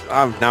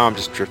 now I'm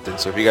just drifting,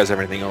 so if you guys have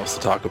anything else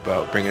to talk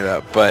about, bring it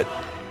up. But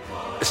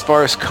as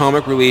far as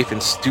comic relief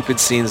and stupid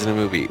scenes in a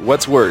movie,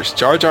 what's worse?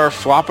 Jar Jar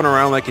flopping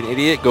around like an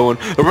idiot going,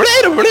 or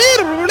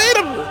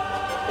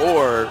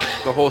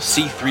the whole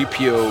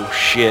C-3PO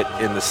shit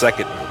in the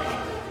second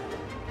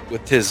movie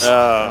with his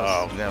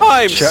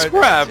I'm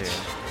scrapped.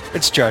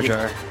 It's Jar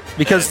Jar.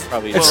 Because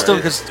probably it's Jar still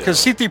Jar. because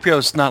C-3PO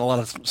is not a lot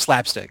of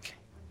slapstick.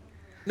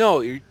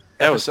 No,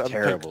 That was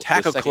terrible.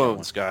 Attack The of second Clones,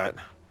 one. Scott.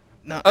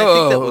 No, I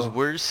think that was Oh.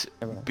 worse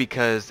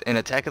because in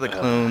Attack of the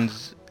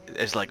Clones,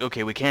 it's like,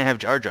 okay, we can't have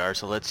Jar Jar,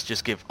 so let's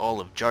just give all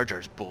of Jar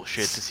Jar's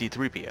bullshit to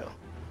C-3PO.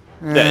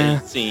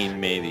 That scene,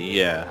 maybe,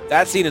 yeah.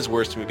 That scene is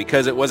worse to me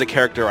because it was a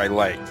character I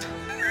liked.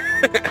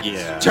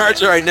 Yeah. Jar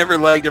Jar I never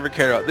liked, never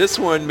cared about. This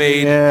one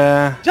made...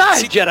 Yeah.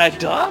 Die, Jedi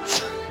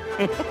dots!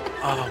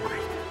 Oh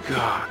my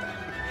god.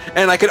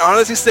 And I can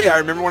honestly say, I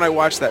remember when I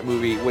watched that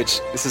movie, which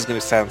this is going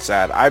to sound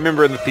sad. I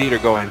remember in the theater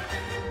going,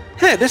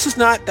 hey, this is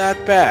not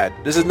that bad.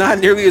 This is not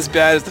nearly as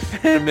bad as The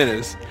Phantom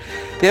Menace.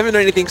 They haven't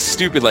done anything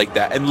stupid like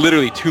that. And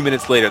literally 2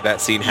 minutes later,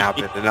 that scene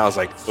happened, and I was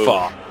like,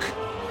 fuck.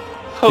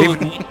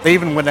 They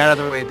even went out of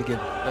their way to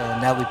get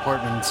Natalie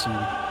Portman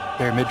to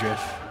bare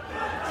midriff.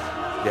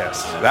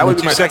 Yes. That would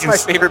be that's my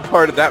favorite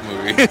part of that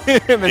movie.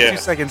 And then Yeah. 2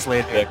 seconds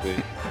later,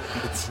 Exactly.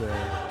 it's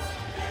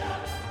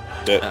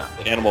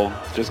That animal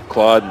just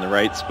clawed in the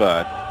right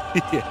spot.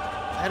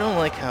 I don't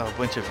like how a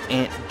bunch of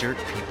ant dirt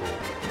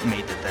people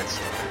made the Death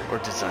Star or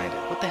designed it.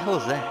 What the hell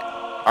is that?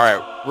 All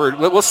right,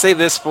 we'll save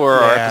this for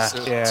our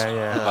episode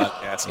yeah.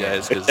 podcast,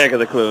 guys, because Attack of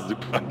the Clones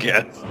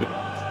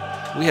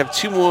podcast. we have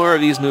 2 more of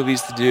these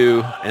movies to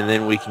do, and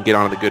then we can get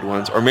on to the good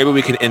ones, or maybe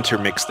we can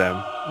intermix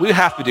them. We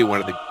have to do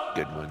one of the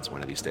good ones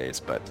one of these days,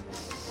 but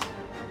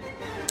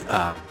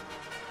I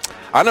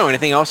don't know.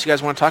 Anything else you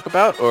guys want to talk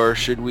about, or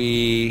should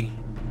we?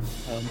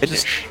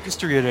 Just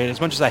to reiterate, as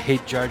much as I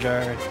hate Jar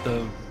Jar,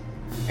 the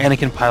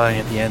Anakin piloting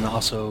at the end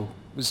also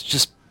was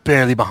just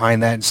barely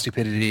behind that in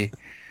stupidity.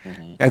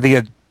 I think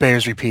it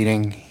bears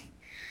repeating.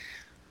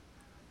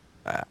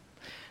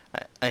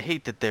 I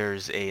hate that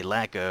there's a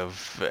lack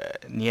of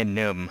Nien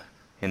Nunb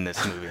in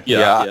this movie.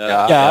 Yeah.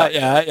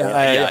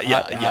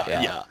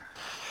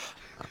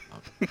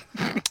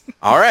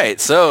 All right,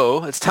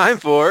 so it's time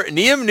for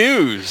Neum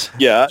News.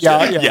 Yeah.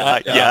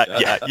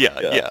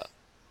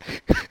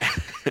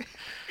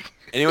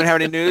 Anyone have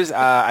any news?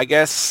 I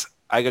guess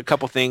I got a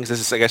couple things. This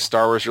is, I guess,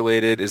 Star Wars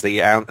related. Is they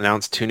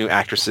announced 2 new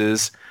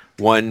actresses.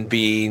 One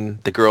being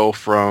the girl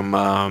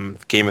from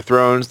Game of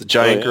Thrones, the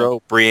giant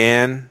girl,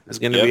 Brienne, is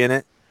going to be in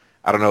it.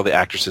 I don't know the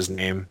actress's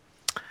name.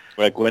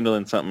 Like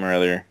Gwendolyn something or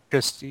other.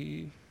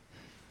 Christy.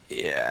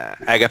 Yeah,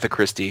 Agatha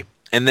Christie.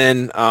 And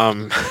then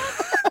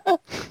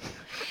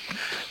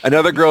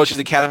another girl, she's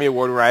an Academy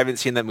Award winner. I haven't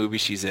seen that movie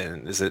she's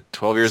in. Is it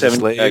 12 Years a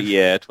Slave?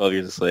 Yeah, 12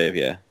 Years a Slave,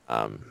 yeah.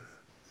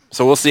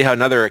 So we'll see how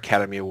another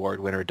Academy Award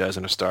winner does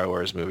in a Star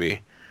Wars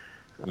movie.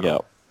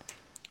 Yep.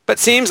 But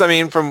seems, I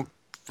mean, from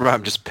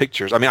just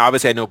pictures. I mean,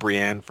 obviously I know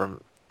Brienne from.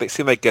 They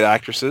seem like good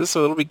actresses,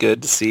 so it'll be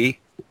good to see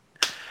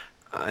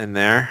in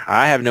there.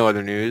 I have no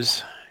other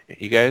news.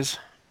 You guys?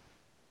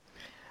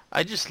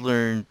 I just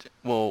learned,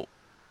 well,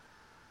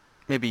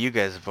 maybe you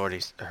guys have already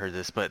heard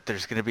this, but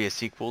there's going to be a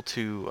sequel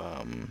to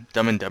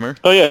Dumb and Dumber.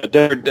 Oh, yeah,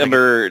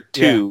 Denver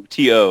 2,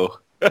 T.O.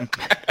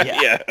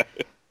 Yeah.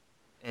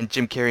 And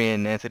Jim Carrey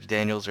and Anthony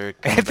Daniels are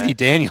coming Anthony back.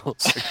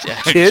 Daniels.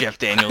 Jeff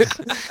Daniels.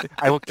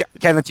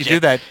 Can't let you do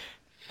that.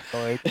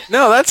 Like,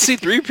 No, that's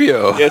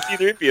C-3PO. Yeah,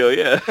 C-3PO,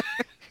 yeah.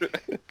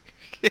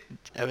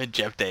 I meant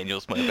Jeff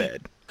Daniels, my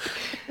bad.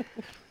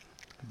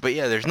 But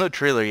yeah, there's no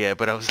trailer yet,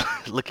 but I was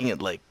looking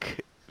at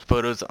like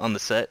photos on the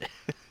set.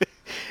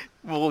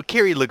 Well,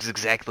 Carey looks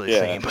exactly the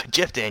same, but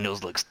Jeff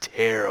Daniels looks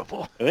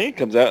terrible. I think it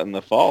comes out in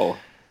the fall.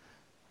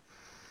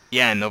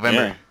 Yeah, in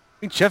November. Yeah. I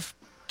think Jeff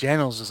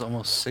Daniels is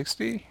almost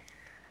 60.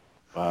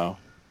 Wow.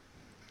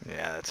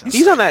 Yeah, that's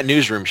He's on that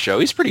newsroom show.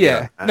 He's pretty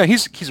good. No,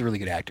 he's a really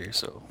good actor.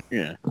 So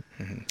Yeah.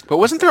 But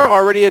wasn't there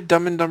already a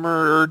Dumb and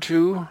Dumber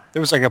 2? there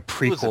was like a It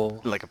was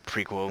prequel. like a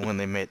prequel when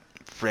they met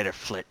Freda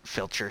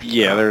Filcher.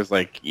 Yeah, there's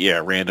like,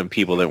 random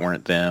people that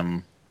weren't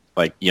them,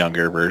 like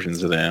younger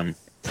versions of them.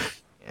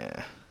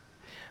 Yeah.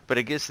 But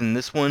I guess in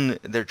this one,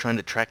 they're trying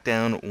to track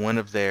down one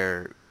of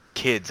their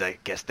kids. I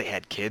guess they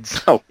had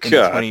kids Oh, in the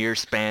God. 20-year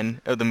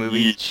span of the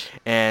movie. Yeesh.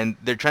 And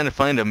they're trying to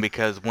find them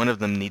because one of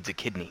them needs a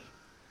kidney.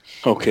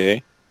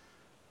 Okay.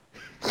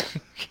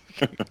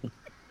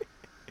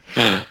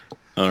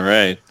 All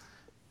right.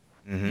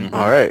 Mm-hmm.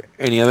 All right.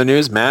 Any other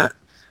news, Matt?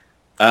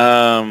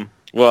 Well,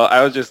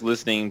 I was just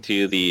listening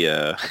to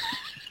the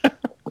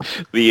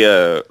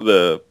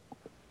the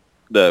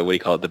what do you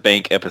call it? The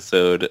bank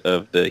episode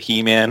of the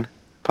He-Man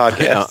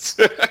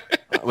podcast.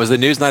 Was the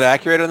news not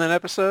accurate on that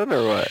episode,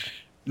 or what?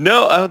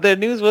 No, the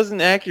news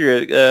wasn't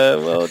accurate.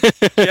 Well,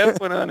 Jeff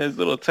went on his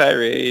little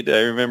tirade.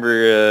 I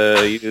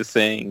remember he was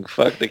saying,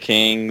 fuck the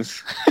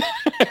Kings.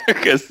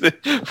 Because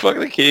fuck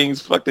the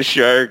Kings, fuck the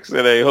Sharks,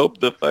 and I hope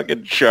the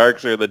fucking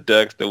Sharks or the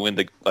Ducks to win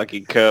the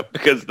fucking cup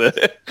because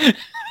the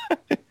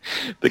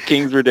the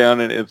Kings were down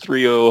in a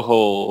 3-0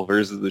 hole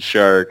versus the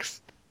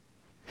Sharks.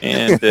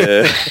 and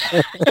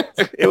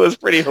it was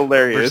pretty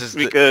hilarious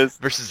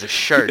versus the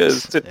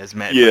Sharks, as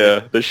Matt.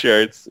 Yeah, the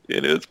Sharks.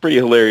 And it was pretty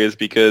hilarious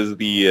because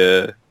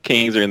the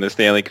Kings are in the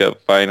Stanley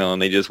Cup final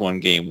and they just won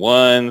Game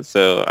 1.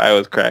 So I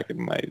was just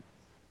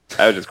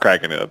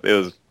cracking up. It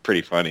was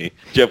pretty funny.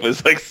 Jeff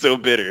was like so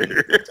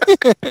bitter.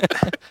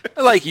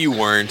 Like you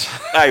weren't.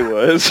 I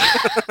was.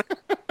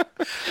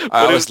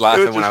 I was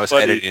laughing when just I was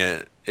funny. editing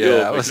it.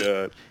 Yeah, Oh my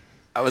God.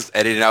 I was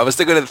editing. I was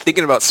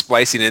thinking about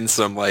splicing in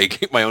some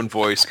like my own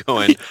voice,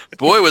 going,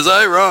 "Boy, was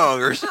I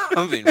wrong" or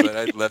something. But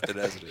I left it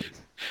as it is.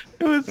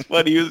 It was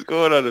funny. He was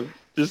going on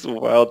just a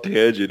wild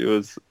tangent. It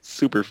was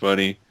super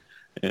funny,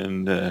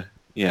 and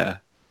yeah.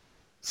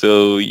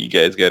 So you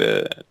guys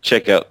gotta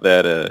check out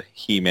that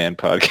He-Man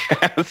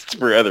podcast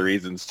for other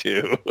reasons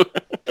too.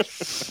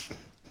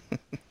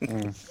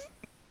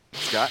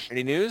 Scott,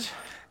 any news?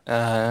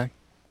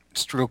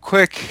 Just real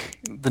quick,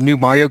 the new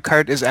Mario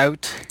Kart is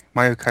out,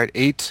 Mario Kart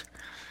 8,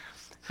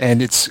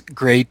 and it's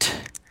great.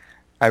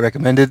 I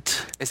recommend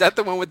it. Is that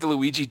the one with the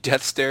Luigi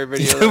Death Stare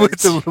video? With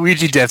the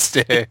Luigi Death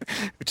Stare,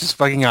 which is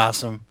fucking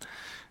awesome.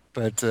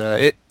 But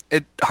it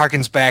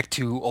harkens back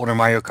to older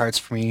Mario Karts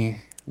for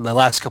me. The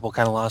last couple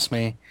kind of lost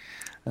me.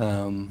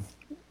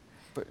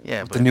 But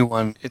Yeah, but the new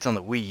one, it's on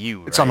the Wii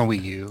U. it's on the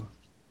Wii U.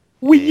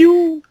 Wii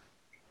U.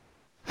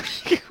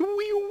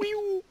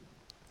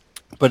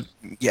 But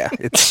yeah,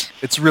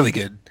 it's really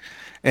good.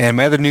 And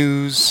my other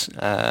news,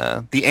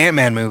 the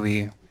Ant-Man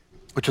movie,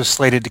 which was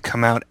slated to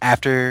come out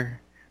after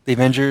the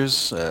Avengers,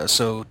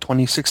 so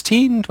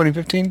 2016,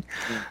 2015,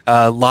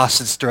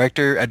 lost its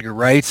director, Edgar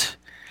Wright,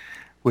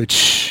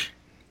 which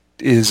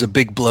is a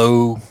big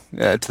blow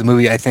to the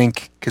movie, I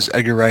think, because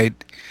Edgar Wright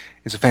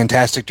is a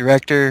fantastic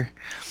director.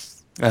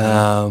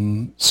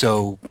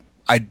 So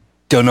I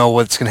don't know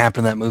what's going to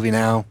happen to that movie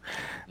now.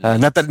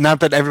 Not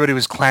that everybody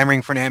was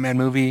clamoring for an Ant-Man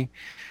movie,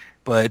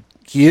 but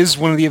he is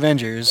one of the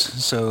Avengers,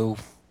 so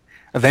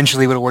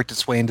eventually it would have worked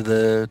its way into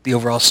the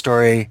overall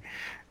story.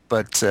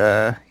 But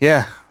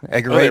yeah,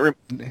 Edgar Wright,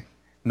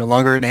 no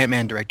longer an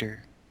Ant-Man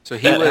director. So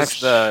he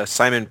was the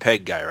Simon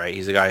Pegg guy, right?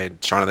 He's the guy in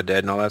Shaun of the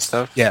Dead and all that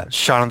stuff? Yeah,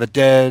 Shaun of the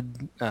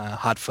Dead,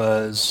 Hot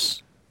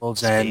Fuzz,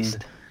 World's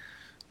End.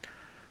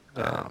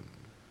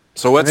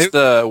 So what's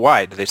the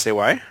why? Did they say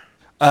why?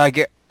 I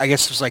guess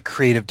there's like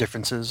creative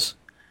differences.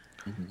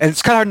 And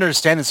it's kind of hard to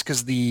understand this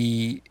because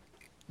the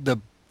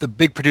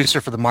big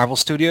producer for the Marvel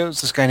Studios,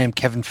 this guy named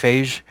Kevin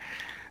Feige,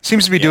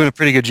 seems to be doing a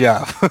pretty good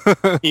job.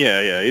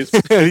 Yeah. He's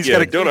got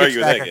a don't good argue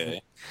with that track guy.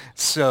 record.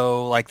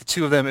 So like the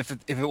two of them, if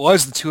it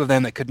was the two of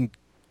them that couldn't,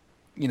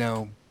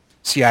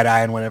 see eye to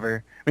eye and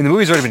whatever. I mean, the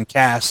movie's already been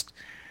cast.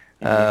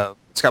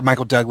 It's got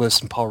Michael Douglas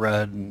and Paul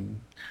Rudd,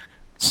 and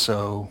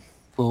so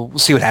we'll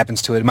see what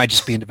happens to it. It might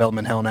just be in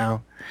development hell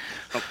now.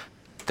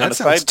 That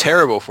sounds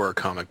terrible for a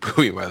comic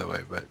movie, by the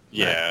way. But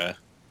Yeah.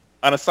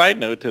 On a side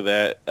note to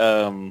that,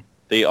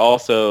 they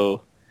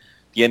also,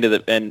 the end of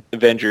the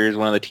Avengers,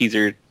 one of the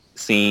teaser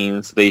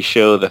scenes, they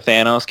show the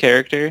Thanos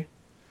character,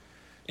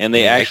 and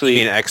they actually...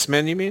 You mean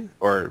X-Men, you mean?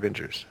 Or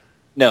Avengers?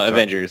 No,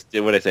 Avengers.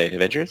 What did I say?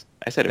 Avengers?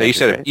 I said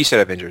Avengers, You said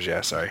Avengers,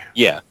 yeah, sorry.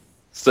 Yeah.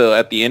 So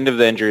at the end of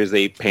Avengers,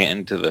 they pan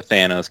into the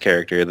Thanos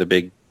character, the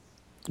big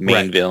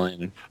main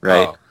villain,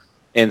 right? Oh.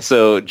 And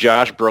so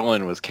Josh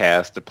Brolin was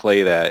cast to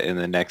play that in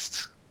the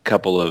next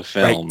couple of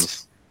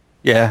films.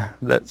 Yeah,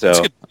 that's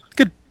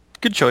good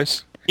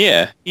choice.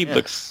 Yeah, he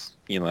looks,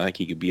 like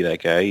he could be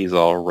that guy. He's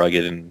all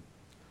rugged and,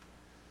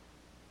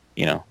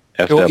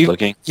 effed up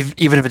looking.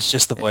 Even if it's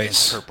just the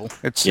voice, purple.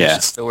 it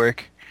should still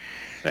work.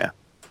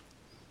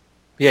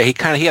 Yeah, he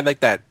had like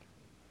that.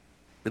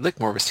 It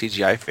looked more of a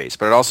CGI face,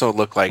 but it also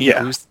looked like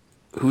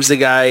who's the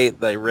guy,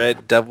 the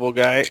Red Devil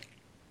guy,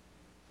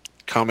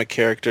 comic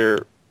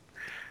character?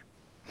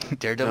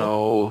 Daredevil.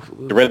 No,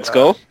 The Red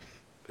Skull?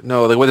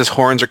 No, when his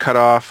horns are cut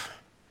off.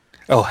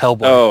 Oh,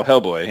 Hellboy. Oh,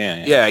 Hellboy.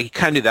 Yeah. Yeah, he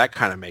kind of did that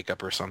kind of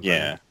makeup or something.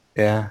 Yeah.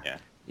 Yeah.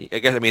 I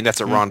guess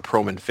that's a Ron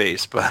Perlman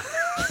face, but.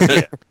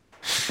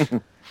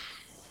 But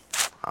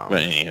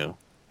anywho.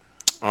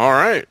 All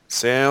right,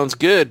 sounds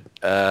good.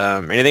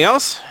 Anything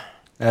else?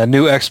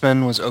 New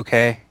X-Men was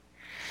okay.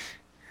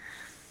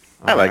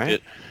 I liked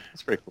it.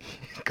 It's pretty cool.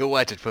 Go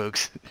watch it,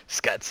 folks.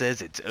 Scott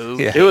says it's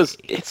okay. Yeah.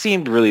 It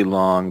seemed really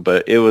long,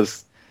 but it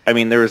was, it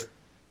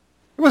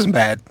wasn't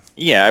bad.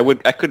 Yeah,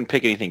 I couldn't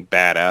pick anything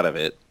bad out of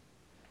it.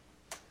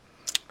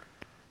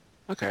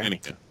 Okay.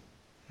 Anywho.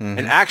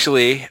 And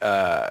actually,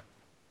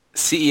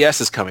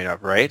 CES is coming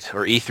up, right?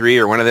 Or E3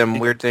 or one of them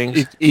weird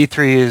things?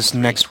 E3 is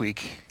next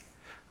week.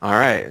 All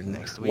right.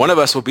 Next week. One of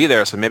us will be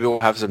there, so maybe we'll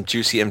have some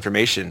juicy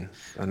information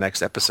on the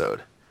next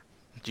episode.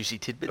 Juicy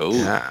tidbits. Oh.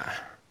 Yeah.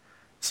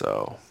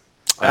 So.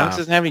 Alex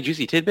doesn't have any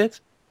juicy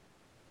tidbits?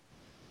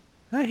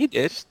 He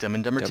did. Dumb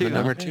and Dumber 2.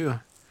 Number Okay. 2.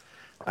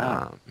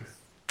 All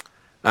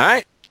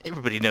right.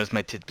 Everybody knows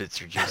my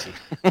tidbits are juicy.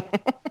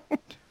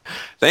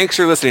 Thanks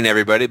for listening,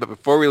 everybody. But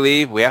before we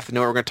leave, we have to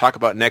know what we're going to talk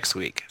about next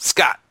week.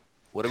 Scott,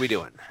 what are we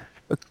doing?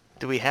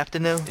 Do we have to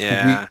know?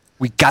 Yeah.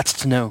 We got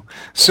to know.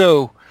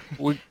 So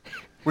we're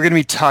going to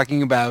be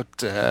talking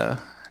about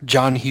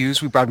John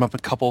Hughes. We brought him up a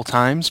couple of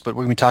times, but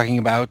we're going to be talking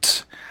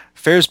about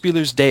Ferris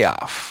Bueller's Day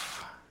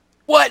Off.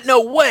 What?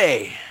 No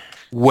way.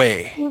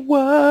 Way.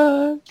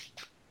 What?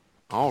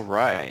 All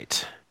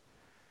right.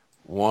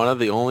 One of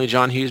the only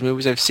John Hughes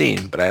movies I've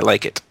seen, but I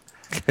like it.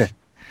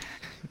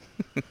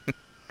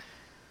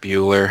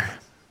 Bueller.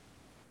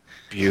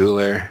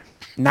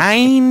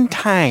 9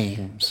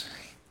 times.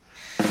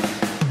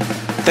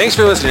 Thanks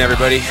for listening,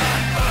 everybody.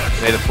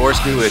 May the force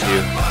be with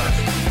you.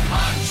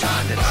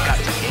 That's Scott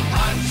King.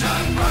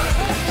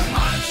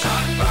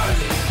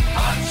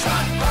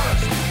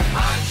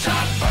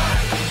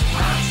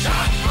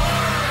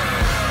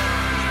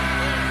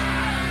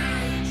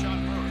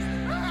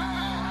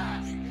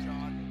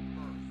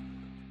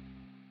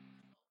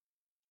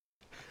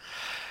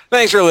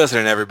 Thanks for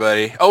listening,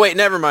 everybody. Oh, wait,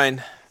 never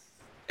mind.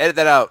 Edit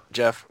that out,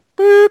 Jeff.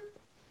 Boop.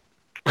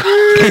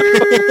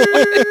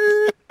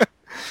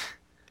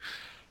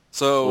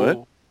 So,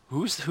 What?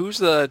 who's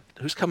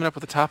coming up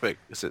with the topic?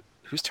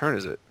 Whose turn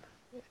is it?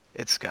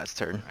 It's Scott's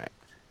turn. Right.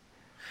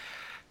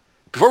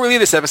 Before we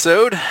leave this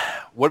episode,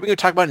 what are we going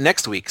to talk about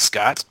next week,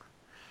 Scott?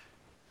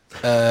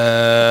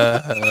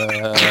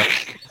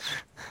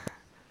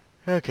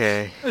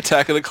 Okay.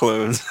 Attack of the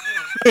Clones.